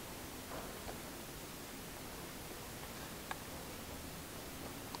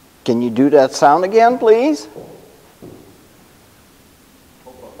 Can you do that sound again, please?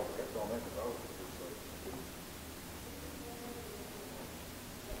 Hold on, I'll make it out.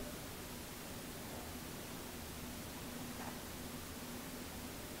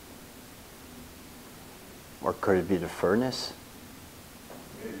 Or could it be the furnace?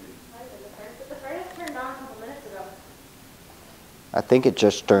 Maybe. The furnace turned on a couple minutes ago. I think it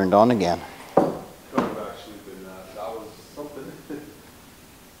just turned on again. Could have actually been that. That was something.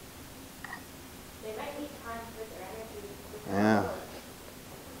 They might need time to put their energy. Yeah.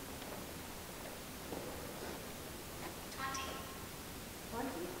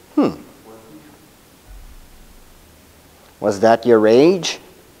 20. Hmm. Was that your age?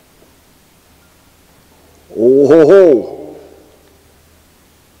 Oh, ho, ho.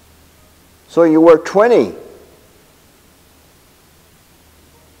 So you were 20.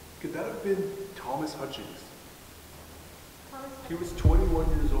 Could that have been Thomas Hutchings? Thomas He was 21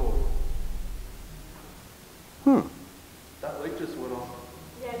 years old. Hmm. That light just went off.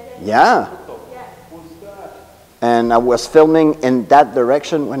 Yeah. What the was that? And I was filming in that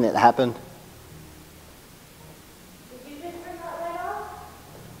direction when it happened. Did you just turn that light off?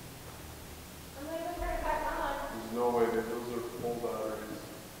 I'm going to turn it back on. There's no way that those are full batteries,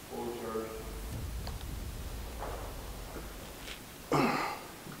 fully charged.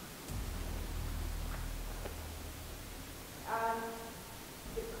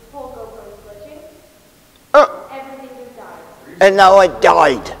 The whole GoPro is glitching. Everything just died. And now it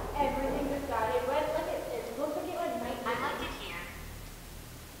died. Everything just died. It went like it looks like it went night. I liked it here.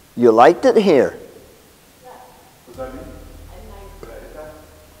 You liked it here. Was that me? At night. Did I hit that?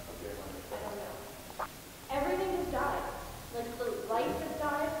 Okay, I don't know. Everything just died. Like the light just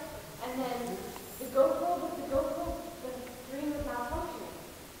died, and then the GoPro the screen was malfunctioning.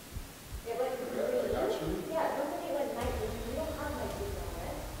 It went green. Yeah, it looks like it went night vision. We don't have night vision on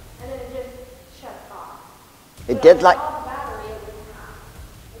it, and then it just shut off. It did like. Off battery, it was half.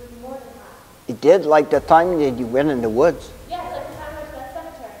 did, like the time that you went in the woods. Yeah, like the time I went to that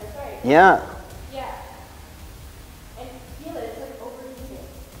cemetery, that's right. Yeah. Yeah. And feel it, it's like overheating.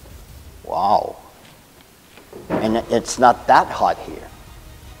 Wow. And it's not that hot here.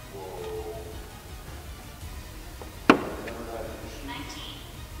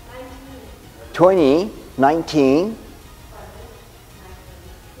 20, 19.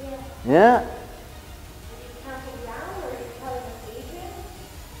 Yeah.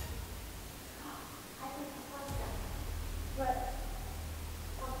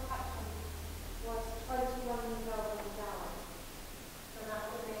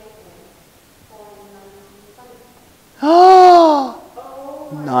 Oh,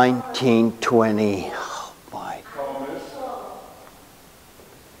 1920. Oh my.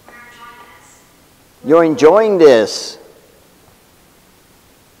 You're enjoying this.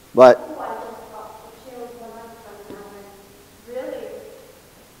 But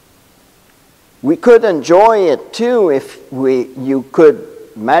we could enjoy it too if you could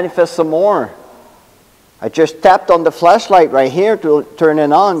manifest some more. I just tapped on the flashlight right here to turn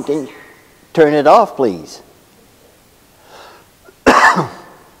it on. Can you turn it off, please?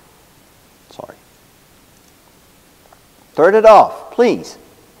 Sorry. Turn it off, please.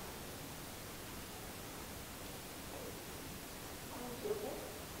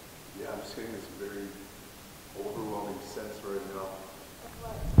 Yeah, I'm just getting this very overwhelming sense right now.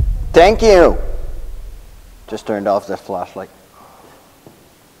 Thank you. Just turned off the flashlight.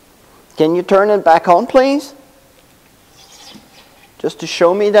 Can you turn it back on, please? Just to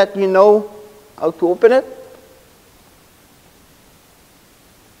show me that you know how to open it.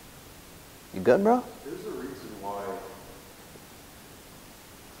 You good, bro? There's a reason why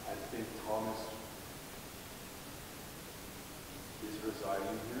I think Thomas is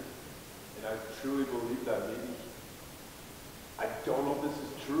residing here. And I truly believe that maybe, I don't know if this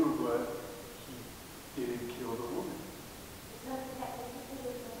is true, but he didn't kill the woman.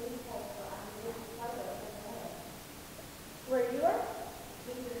 Where you are?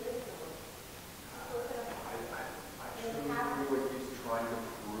 I truly feel like he's trying to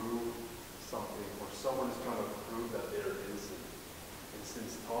prove something, or someone is trying to prove that they're innocent. And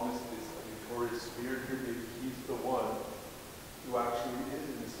since Thomas is a victorious spirit here, maybe he's the one who actually is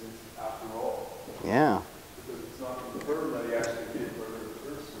innocent after all. Yeah. Because it's not confirmed that he actually did murder the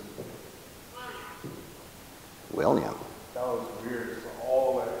person. William. That was weird. There's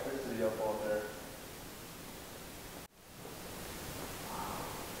all electricity up on there.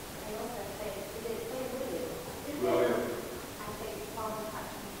 William.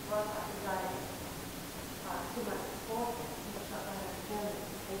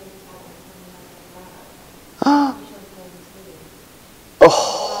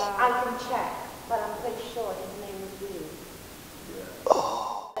 Oh. I can check, but I'm pretty sure his name was William.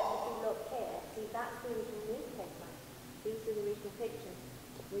 Oh. If you look here, see that's the original newspaper. These are the original pictures.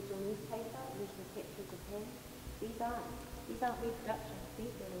 Original newspaper, original pictures of him. These aren't reproductions.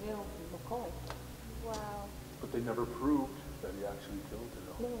 These are the real McCoy. Wow. But they never proved that he actually killed her.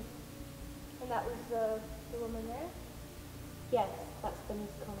 No. And that was the woman there? Yes, that's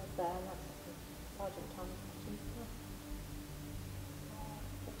Bernice Connors there, and that's Sergeant Thomas Hutchings.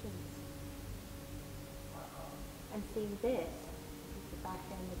 Hutchings. And seeing this is the back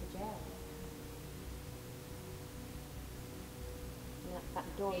end of the jail. And that's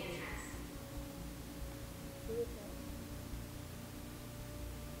that door. Who is it?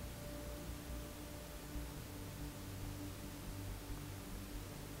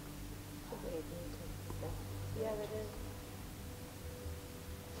 It's a weird meeting. Yeah, it is.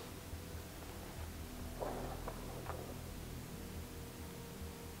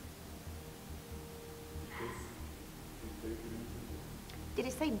 Did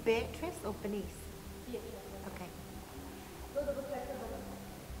it say Beatrice or Bernice? Okay.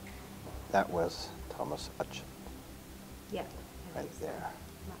 That was Thomas Hutchings. Yeah. Right there.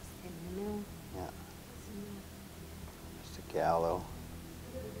 That's in the middle. Yeah. Mr. Gallo.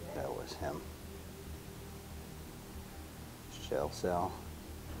 That was him. Jail cell.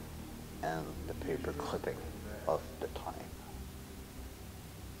 And the paper clipping of the time.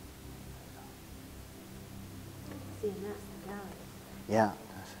 See, and that's the gallery. Yeah.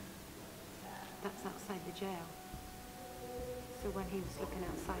 That's outside the jail. So when he was looking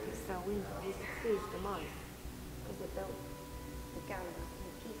outside his cell window, he could see his demise. Because they built the gallery was in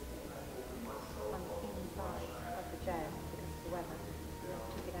pieces on the inside of the jail because of the weather. They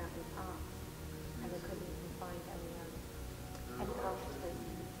took it out in parts and they couldn't even find any headquarters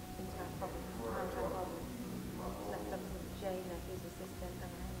inside problems, time problems. Left up to Jane, his assistant,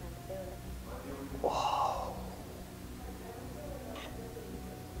 and I had to build it. Wow.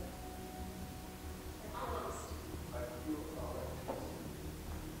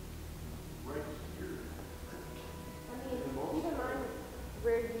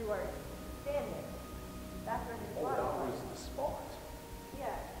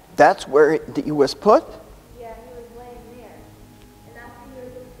 That's where he was put? Yeah, he was laying there. And after he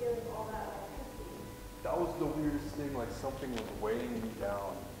was just feeling all that electricity. That was the weirdest thing, like something was weighing me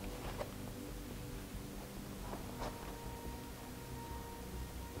down.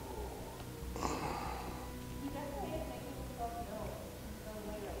 He definitely is making himself known in some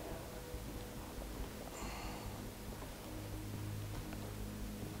way right now.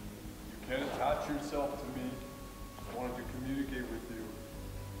 You can't attach yourself to me. I wanted to communicate with you,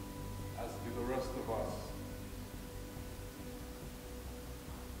 as do the rest of us.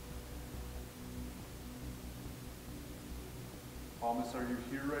 Thomas, are you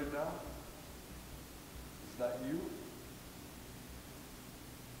here right now? Is that you?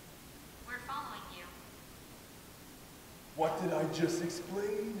 We're following you. What did I just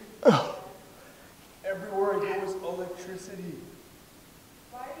explain? Everywhere I go is electricity.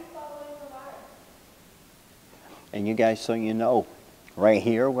 Why are you following the wire? And you guys, so you know, right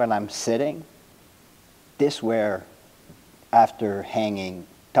here when I'm sitting, this where, after hanging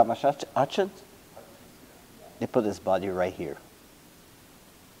Thomas Hutchings, they put his body right here.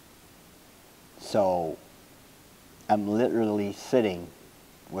 So I'm literally sitting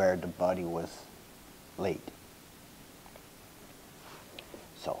where the body was laid.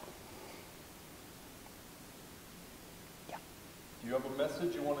 So, yeah. Do you have a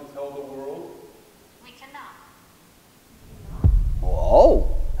message you want to tell the world? We cannot.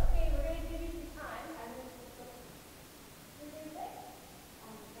 Whoa! Okay, we're going to give you some time. What did you say?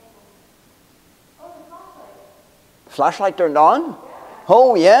 Oh, the flashlight. Flashlight turned on?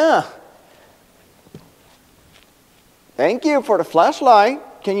 Oh, yeah. Thank you for the flashlight.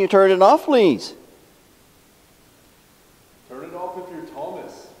 Can you turn it off, please? Turn it off if you're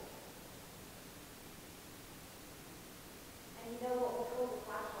Thomas. And you know what we'll call the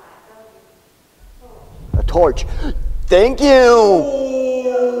flashlight, don't you? A torch. Thank you.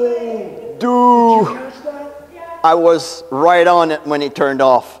 Dude. I was right on it when it turned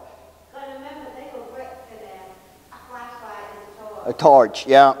off. But remember, they go right to them. A flashlight and a torch. A torch,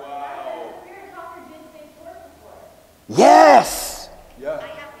 yeah. Spirit talker did say torch before. Yes. Yeah. I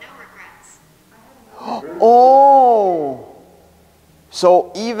have no regrets. Oh.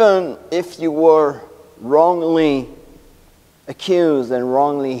 So even if you were wrongly accused and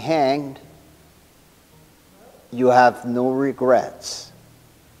wrongly hanged, you have no regrets.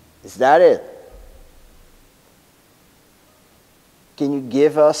 Is that it? Can you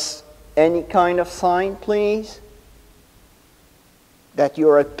give us any kind of sign, please? That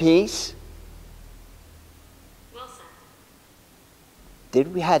you're at peace? Wilson.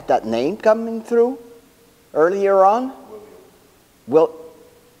 Did we have that name coming through earlier on? Well,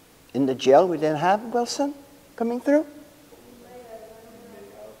 in the jail we didn't have Wilson coming through?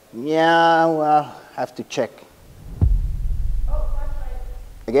 Yeah, well, have to check.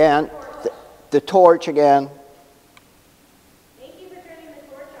 Again, the torch again. Thank you for turning the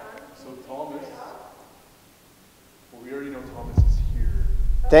torch on. So Thomas, well, we already know Thomas is here.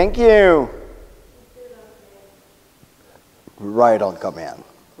 Thank you. Right on command.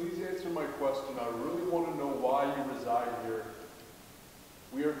 Please answer my question. I really want to know why you reside here.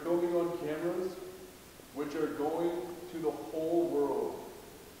 We are filming on cameras, which are going to the whole world.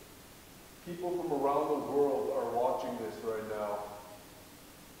 People from around the world are watching this right now.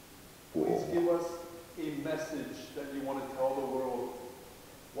 Please give us a message that you want to tell the world.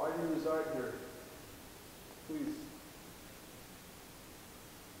 Why do you reside here? Please.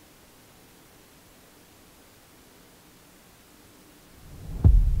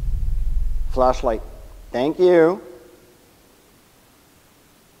 Flashlight. Thank you.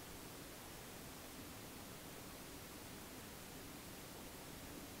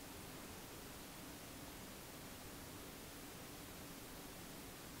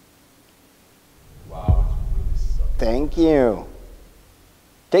 Wow, it's really sucking. Thank you.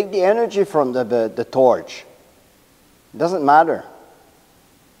 Take the energy from the torch. It doesn't matter.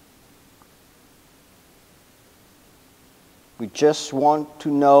 We just want to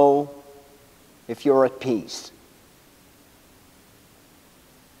know if you're at peace.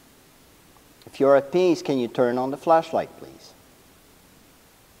 If you're at peace, can you turn on the flashlight, please?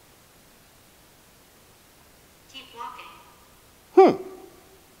 Keep walking. Hmm. Are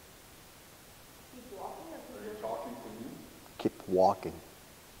you talking to me? Keep walking.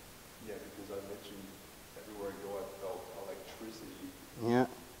 Yeah, because I mentioned everywhere I go I felt electricity. Yeah.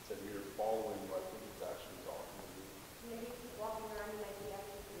 Said we were following, but I think it's actually talking to me. Maybe keep walking around and like the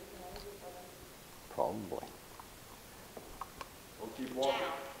actual Probably. We'll keep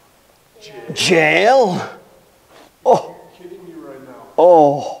walking. Jail? Oh. You're kidding me right now.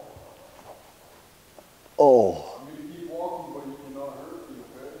 Oh. Oh. I'm gonna keep walking, but you will not hurt me,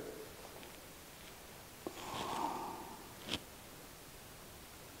 okay?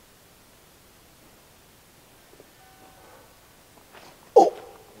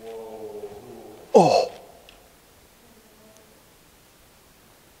 Oh.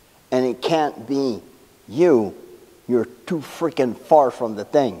 And it can't be you. You're too freaking far from the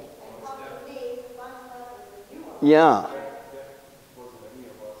thing. Yeah.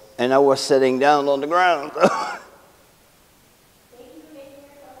 And I was sitting down on the ground.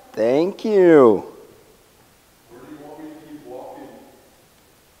 Thank you. Where do you want me to keep walking?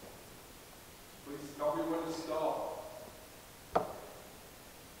 Please tell me when to stop.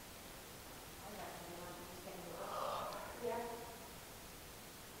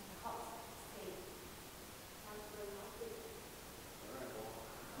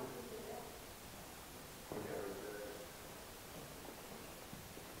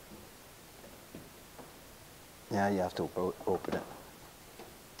 Yeah, you have to open it.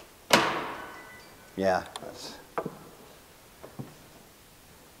 Yeah, that's...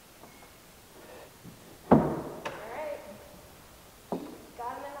 Alright.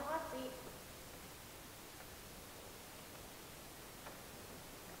 Got him in the hot seat.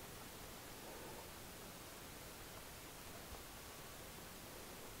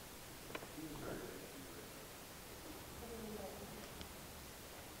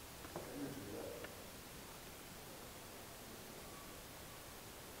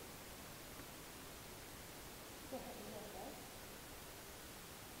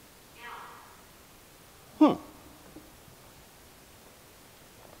 Hmm.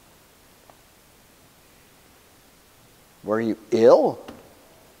 Were you ill?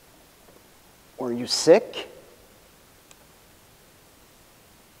 Were you sick?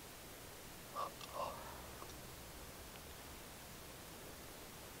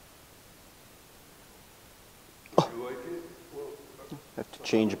 Would you like it? Have to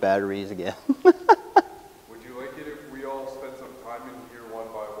change batteries again. Would you like it if we all spent some time in here one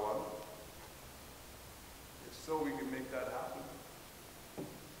by one? If so, we can make that happen.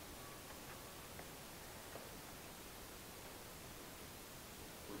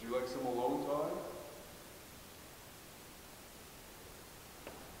 Would you like some alone time?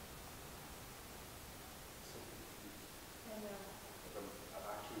 I'm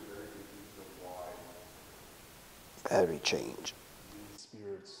actually very confused of why Battery change. these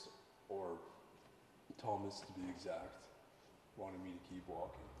spirits, or Thomas to be exact, wanted me to keep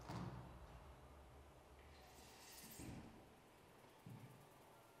walking.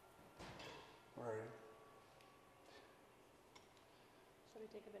 All right. Should we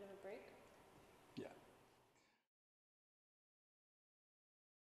take a bit of a break? Yeah.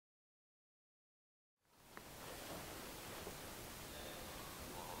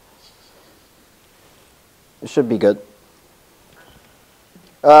 It should be good.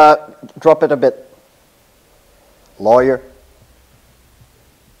 Drop it a bit. Lawyer.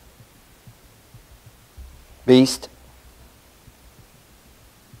 Beast.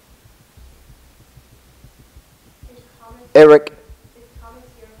 Eric. Is Thomas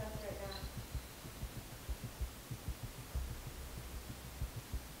here with us right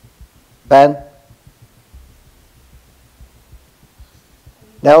now? Ben.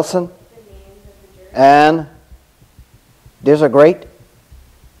 Nelson. And there's a great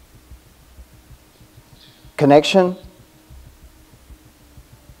connection.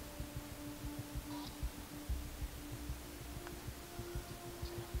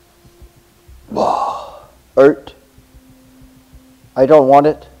 Earth. I don't want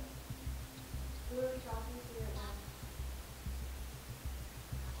it. Who are we talking to right now?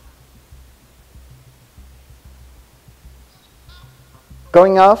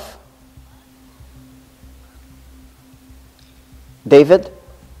 Going off. David.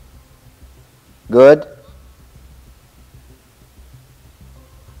 Good.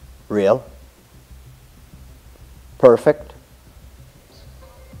 Real. Perfect.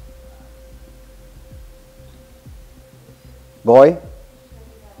 Boy.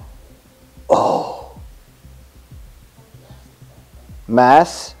 Oh.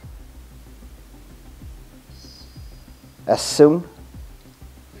 Mass. Assume.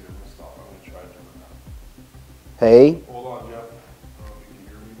 Yeah, I'm gonna stop. I'm gonna try a different app. Hey. Hold on, Jeff. I don't know if you can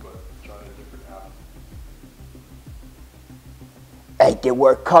hear me, but try a different app. Hey, they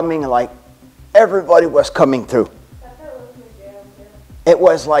were coming like everybody was coming through. That's how it was in the jail, too. It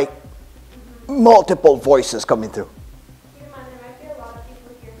was like multiple voices coming through. Keep in mind, there might be a lot of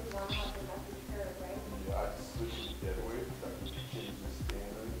people here who want to have their message heard, right? Yeah, I just switched to getaway because I can change the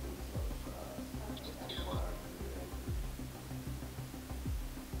standard and stuff.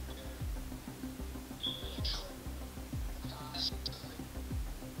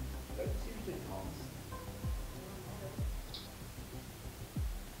 That seems to Thomas.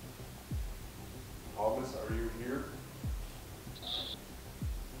 Thomas, are you here?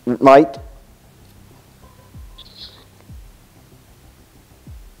 Might.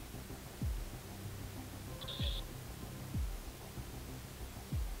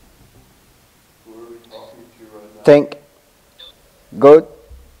 Think. Good.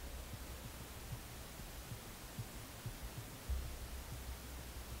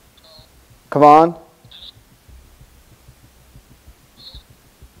 Come on. Are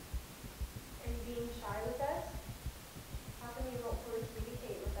you being shy with us? How come you won't fully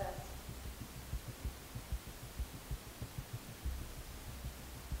communicate with us?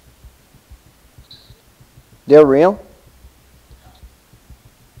 They're real.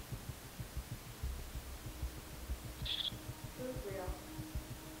 Who's real?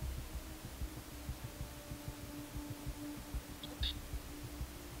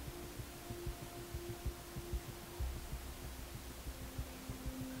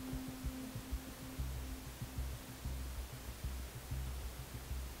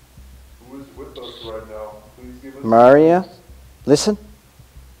 Who is with us right now? Please give us. Maria, listen.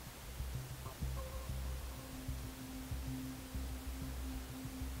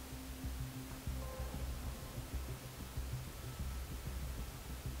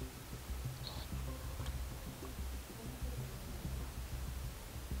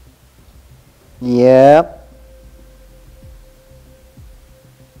 Yep.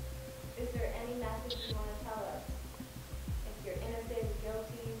 Is there any message you want to tell us? If you're innocent,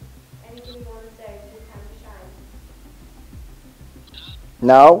 guilty, anything you want to say, it's your time to shine.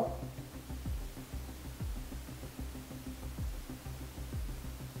 No.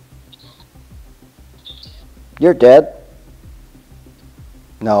 You're dead.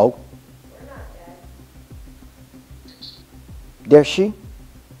 No. We're not dead. There's she.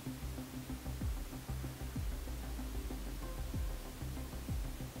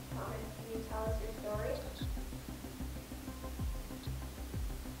 Thomas, can you tell us your story?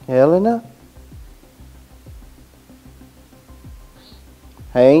 Helena.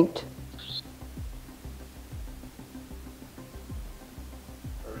 Ain't.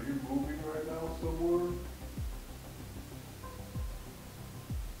 Are you moving right now somewhere?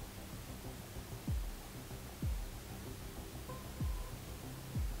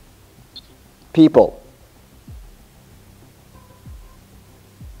 People.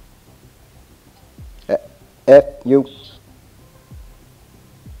 F you. Are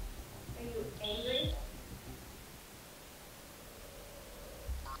you angry?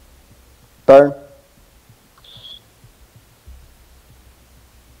 Burn.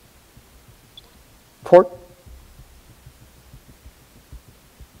 Port.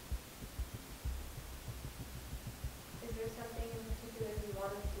 Is there something in particular you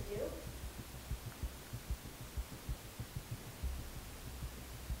want us to do?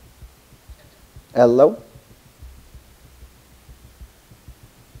 Hello.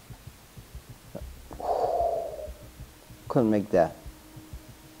 Couldn't make that.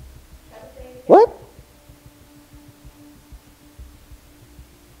 Try to say it again. What?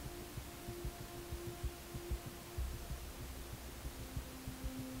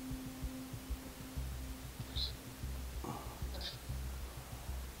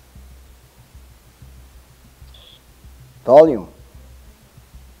 Volume.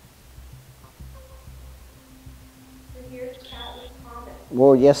 We're here to chat with Thomas.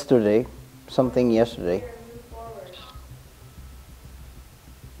 Well, yesterday. Something yesterday. Here, move forward.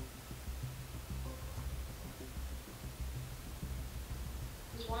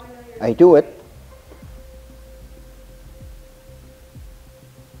 We want to know your I do it.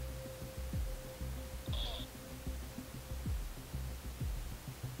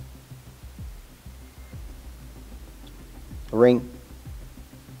 Ring.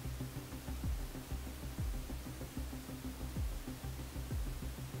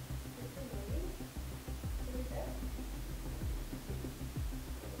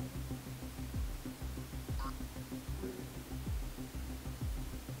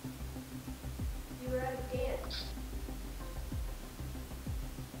 You were at a dance.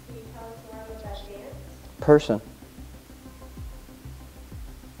 Can you tell us more about that dance? Person.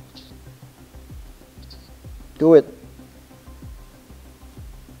 Do it.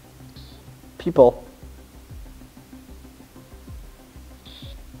 People.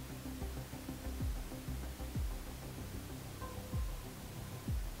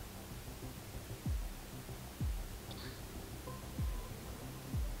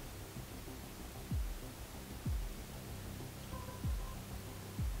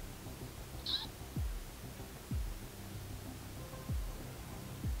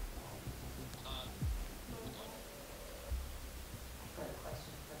 I've got a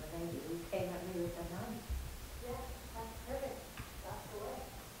question for the lady who came at me with the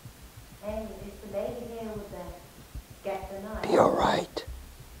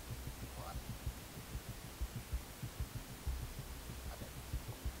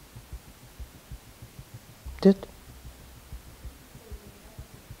Did?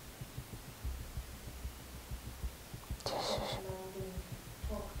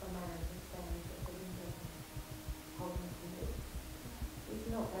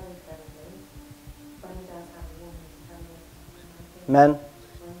 Men.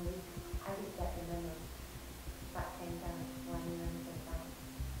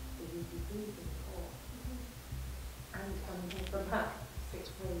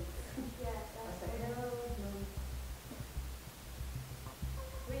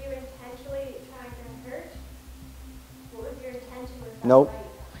 Were you intentionally trying to hurt? What was your intention with that Nope. fight?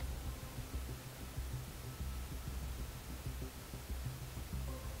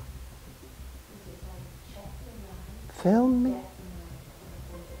 Film me.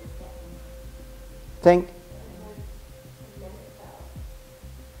 Think.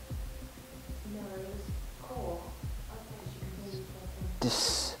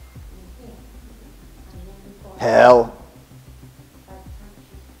 This. Hell.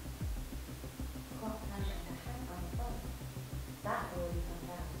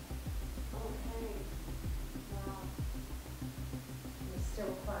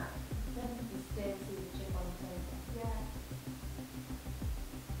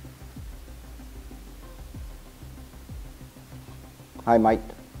 I might.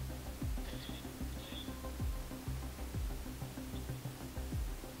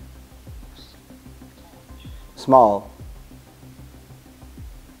 Small.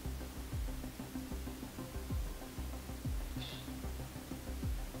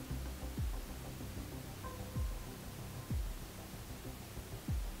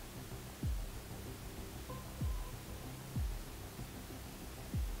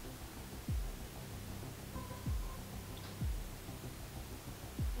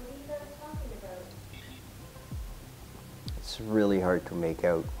 It's really hard to make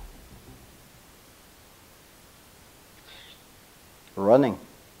out. Running.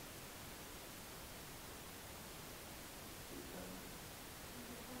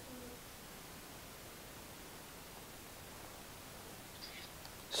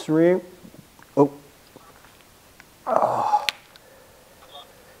 Three. Oh. Oh.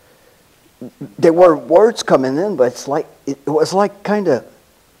 There were words coming in, but it's like it was like kind of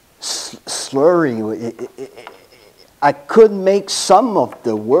slurry. I could make some of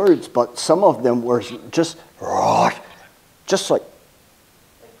the words, but some of them were just like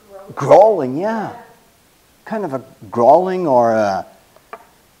growling, yeah. Kind of a growling or a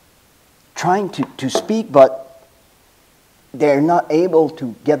trying to speak, but they're not able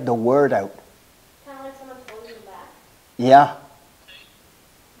to get the word out. Kind of like someone told you back. Yeah.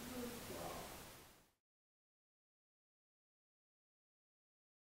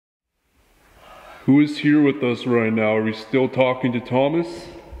 Who is here with us right now? Are we still talking to Thomas?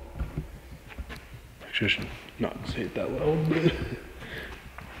 Actually, I should not say it that loud, but...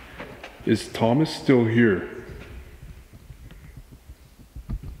 Is Thomas still here?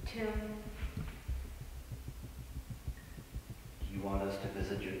 Do you want us to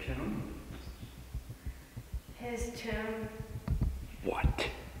visit your tomb? His tomb. What?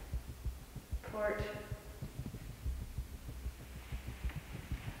 Port.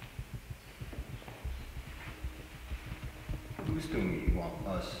 Whose tomb do you want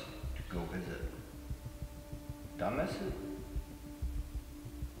us to go visit? Thomas?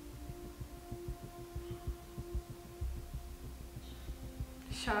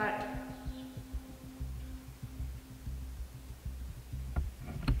 Shot.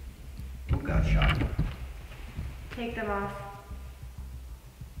 Who got shot? Take them off.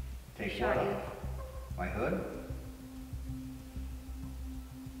 Take Shot what you. off? My hood?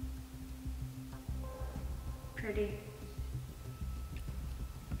 Pretty.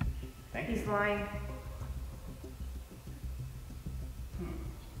 Thank He's you. lying.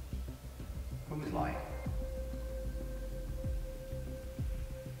 Who's lying?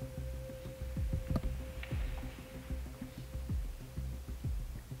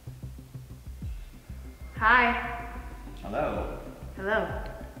 Hi. Hello? Hello.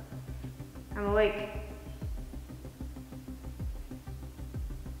 I'm awake.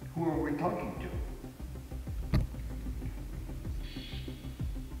 Who are we talking to?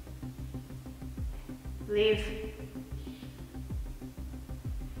 Leave.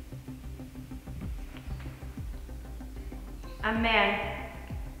 A man.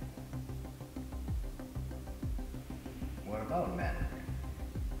 What about men?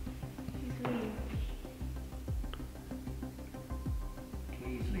 Please leave.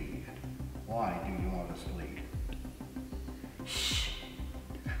 Please leave. Why do you want us to leave?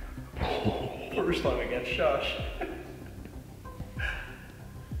 First time I get shushed.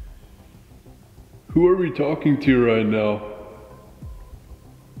 Who are we talking to right now?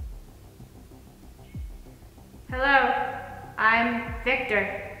 Hello, I'm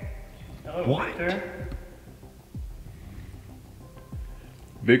Victor. Hello, What? Victor.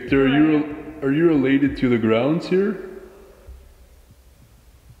 Victor, are you related to the grounds here?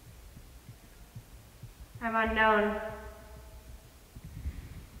 I'm unknown.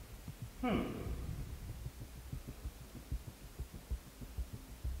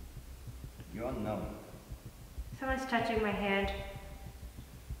 You're unknown. Someone's touching my hand.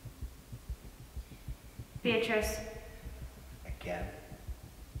 Beatrice. Again.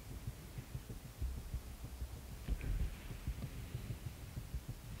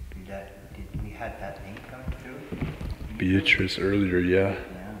 Did we had that name come through? Beatrice earlier, yeah.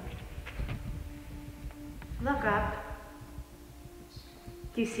 Yeah. Look up.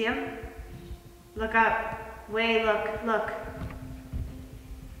 Do you see him? Look up. Way, look.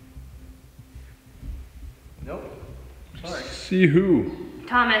 Nope. Sorry. See who?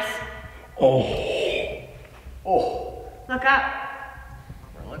 Thomas, Oh. Oh, look up.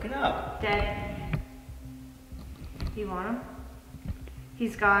 we're looking up. Dead. You want him?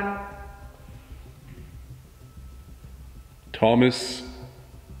 He's gone. Thomas,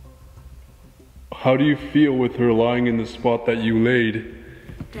 how do you feel with her lying in the spot that you laid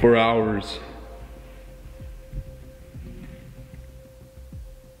for hours?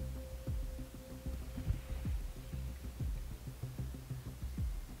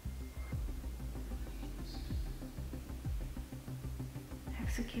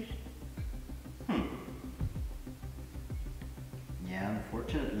 Executed. Yeah,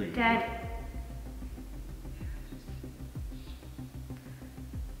 unfortunately. Dead.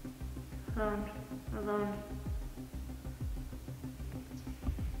 Alone.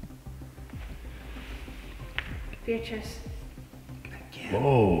 Beatrice. Again.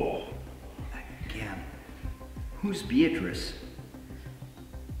 Oh. Again. Who's Beatrice?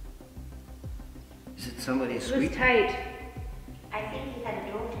 Is it somebody It was sweet? tight. I think he had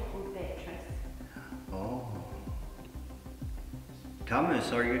a daughter called Beatrice. Oh.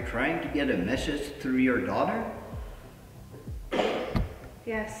 Thomas, are you trying to get a message through your daughter?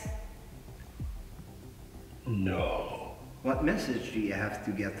 Yes. No. What message do you have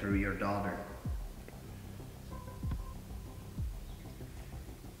to get through your daughter?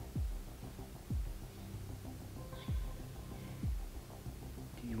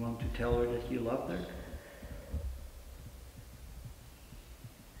 Do you want to tell her that you love her?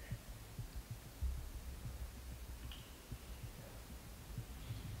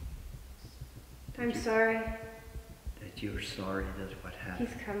 I'm sorry. That you're sorry that's what happened.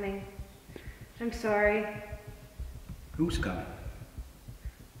 He's coming. I'm sorry. Who's coming?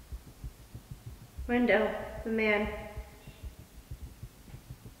 Window, the man.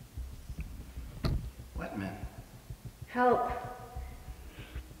 What man? Help.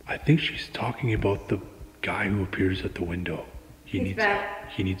 I think she's talking about the guy who appears at the window. He's back.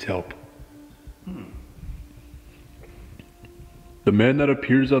 He needs help. The man that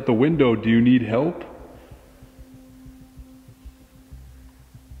appears at the window, do you need help?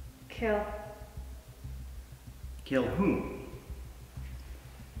 Kill. Kill whom?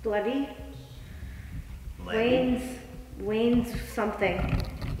 Bloody. Lenny? Wayne's something.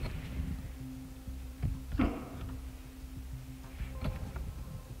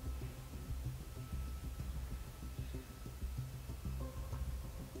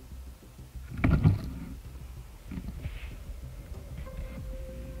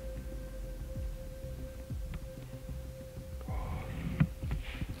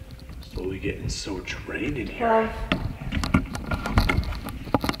 Slowly getting so drained in here. 12.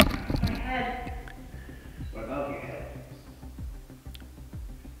 My head. What about your head?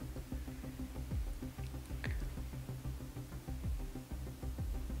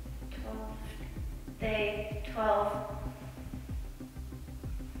 Day 12.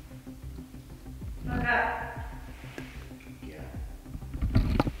 Look up. Yeah.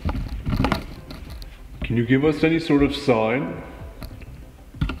 Can you give us any sort of sign?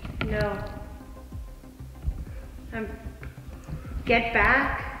 No. Get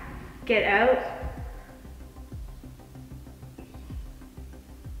back. Get out.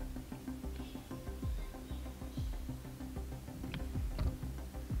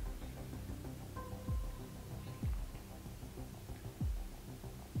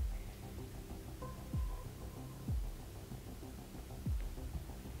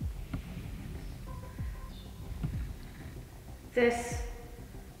 This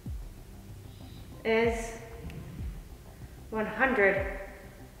is 100.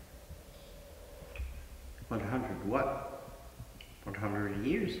 100 what? 100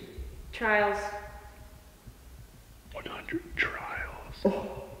 years? Trials. 100 trials.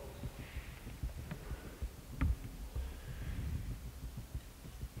 Oh.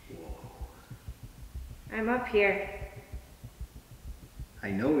 I'm up here. I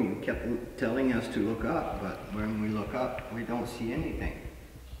know you kept telling us to look up, but when we look up, we don't see anything.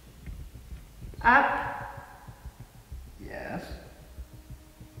 Up. Yes.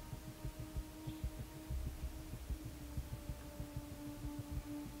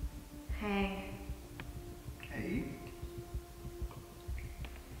 Hang. Hey.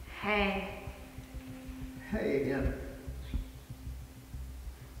 Hang. Hey again.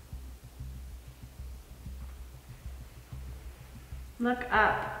 Look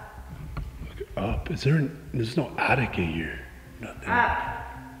up. Look up. There's no attic in here. Nothing. Up.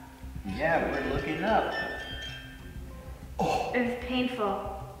 Yeah, we're looking up. It was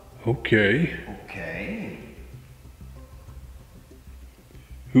painful. Okay. Okay.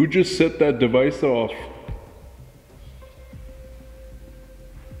 Who just set that device off?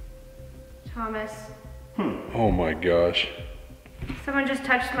 Thomas. Oh my gosh. Someone just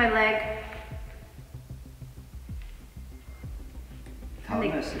touched my leg.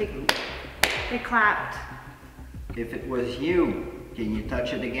 And Thomas, they clapped. if it was you, can you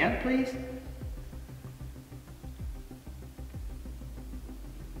touch it again, please?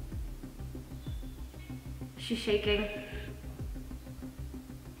 She's shaking.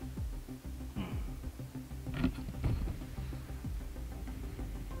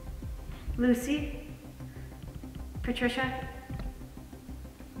 Lucy? Patricia?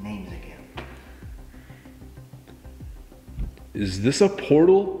 Names again. Is this a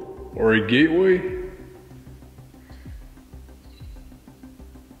portal or a gateway?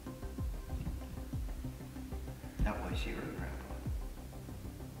 That was your grandpa.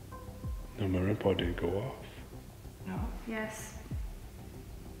 No, my grandpa didn't go off. No? Yes.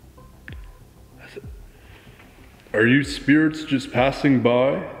 Are you spirits just passing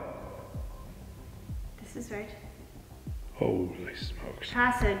by? This is right. Holy smokes.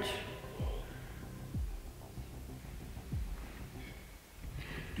 Passage.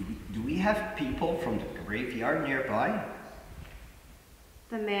 Do we have people from the graveyard nearby?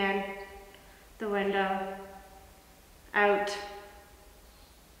 The man. The window. Out.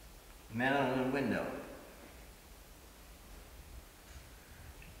 Man on the window.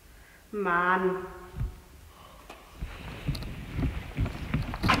 Man.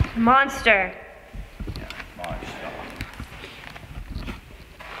 Monster. Yeah, monster.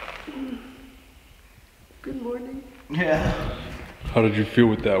 Good morning. Yeah. How did you feel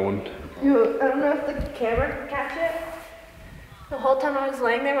with that one? I don't know if the camera could catch it. The whole time I was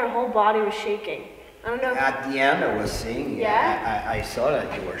laying there, my whole body was shaking. I don't know if At the end, I was seeing you. Yeah? I saw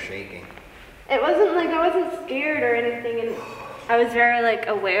that you were shaking. it wasn't like I wasn't scared or anything, and I was very like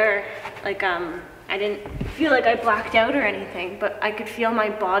aware. Like I didn't feel like I blacked out or anything, but I could feel my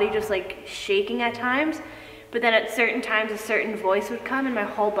body just like shaking at times. But then at certain times a certain voice would come and my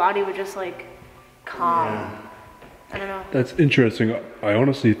whole body would just like calm. Yeah. I don't know. That's interesting. I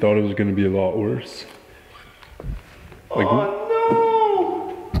honestly thought it was going to be a lot worse. Like, oh What?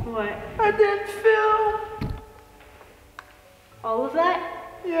 no! I didn't feel. All of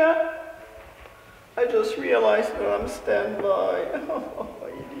that? Yeah. I just realized that I'm standby. Oh,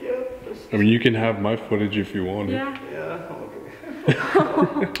 idiot. I mean, you can have my footage if you want it. Yeah. Yeah,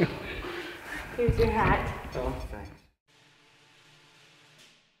 okay. Here's your hat. Oh, thanks.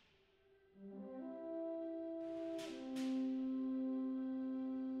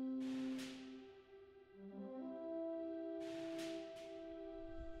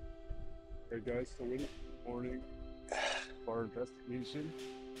 Hey guys, so we're this morning for our investigation,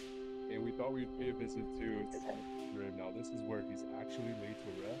 and we thought we'd pay a visit to Thomas' grave. Now, this is where he's actually laid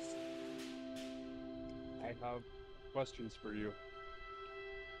to rest. I have questions for you.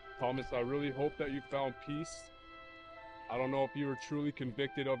 Thomas, I really hope that you found peace. I don't know if you were truly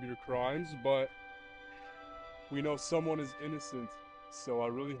convicted of your crimes, but we know someone is innocent, so I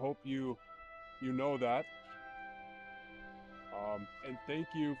really hope you know that. And thank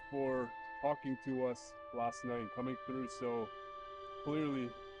you for talking to us last night and coming through so clearly.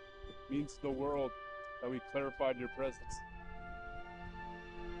 It means the world that we clarified your presence.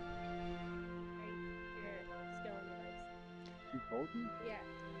 You're still in the lights. You told me?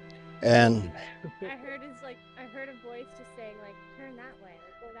 Yeah. And I heard a voice just saying like, turn that way,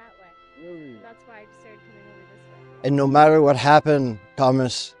 like go that way. Really? That's why I just started coming over this way. and no matter what happened,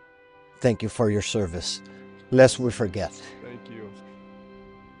 Thomas, thank you for your service. Lest we forget. Thank you.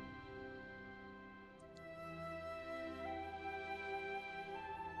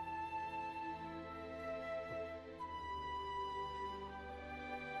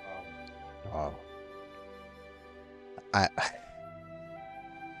 Oh. I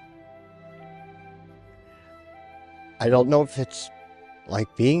don't know if it's like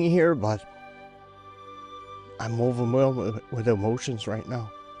being here, but I'm overwhelmed with emotions right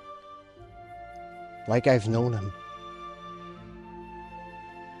now. Like I've known him. You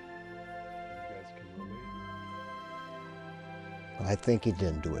guys can relate. I think he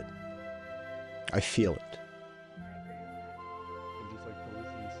didn't do it. I feel it. And just like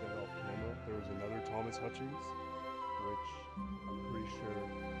Felicity said off camera, there was another Thomas Hutchings, which I'm pretty sure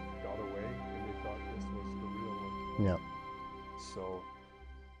got away, and they thought this was the real one. Yeah. So,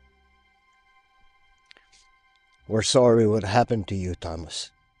 We're sorry what happened to you,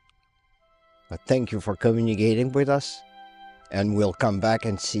 Thomas. But thank you for communicating with us, and we'll come back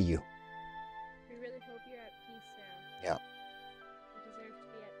and see you. We really hope you're at peace now. Yeah. You deserve to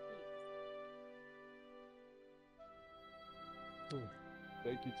be at peace.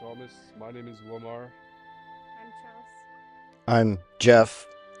 thank you, Thomas. My name is Lomar. I'm Charles. I'm Jeff,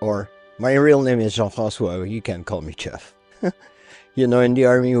 or my real name is Jean-François. You can call me Jeff. You know, in the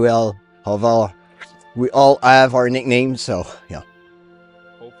army, we all have our nicknames, so yeah.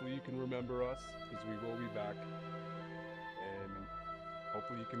 Hopefully you can remember us, because we will be back. And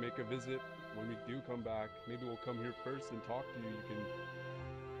hopefully you can make a visit when we do come back. Maybe we'll come here first and talk to you. You can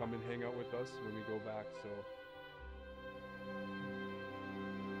come and hang out with us when we go back. So,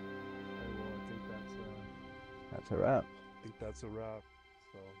 I think That's a wrap. that's a wrap.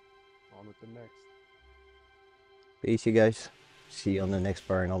 So, on with the next. Peace, you guys. See you on the next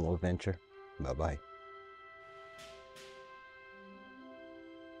paranormal adventure. Bye-bye.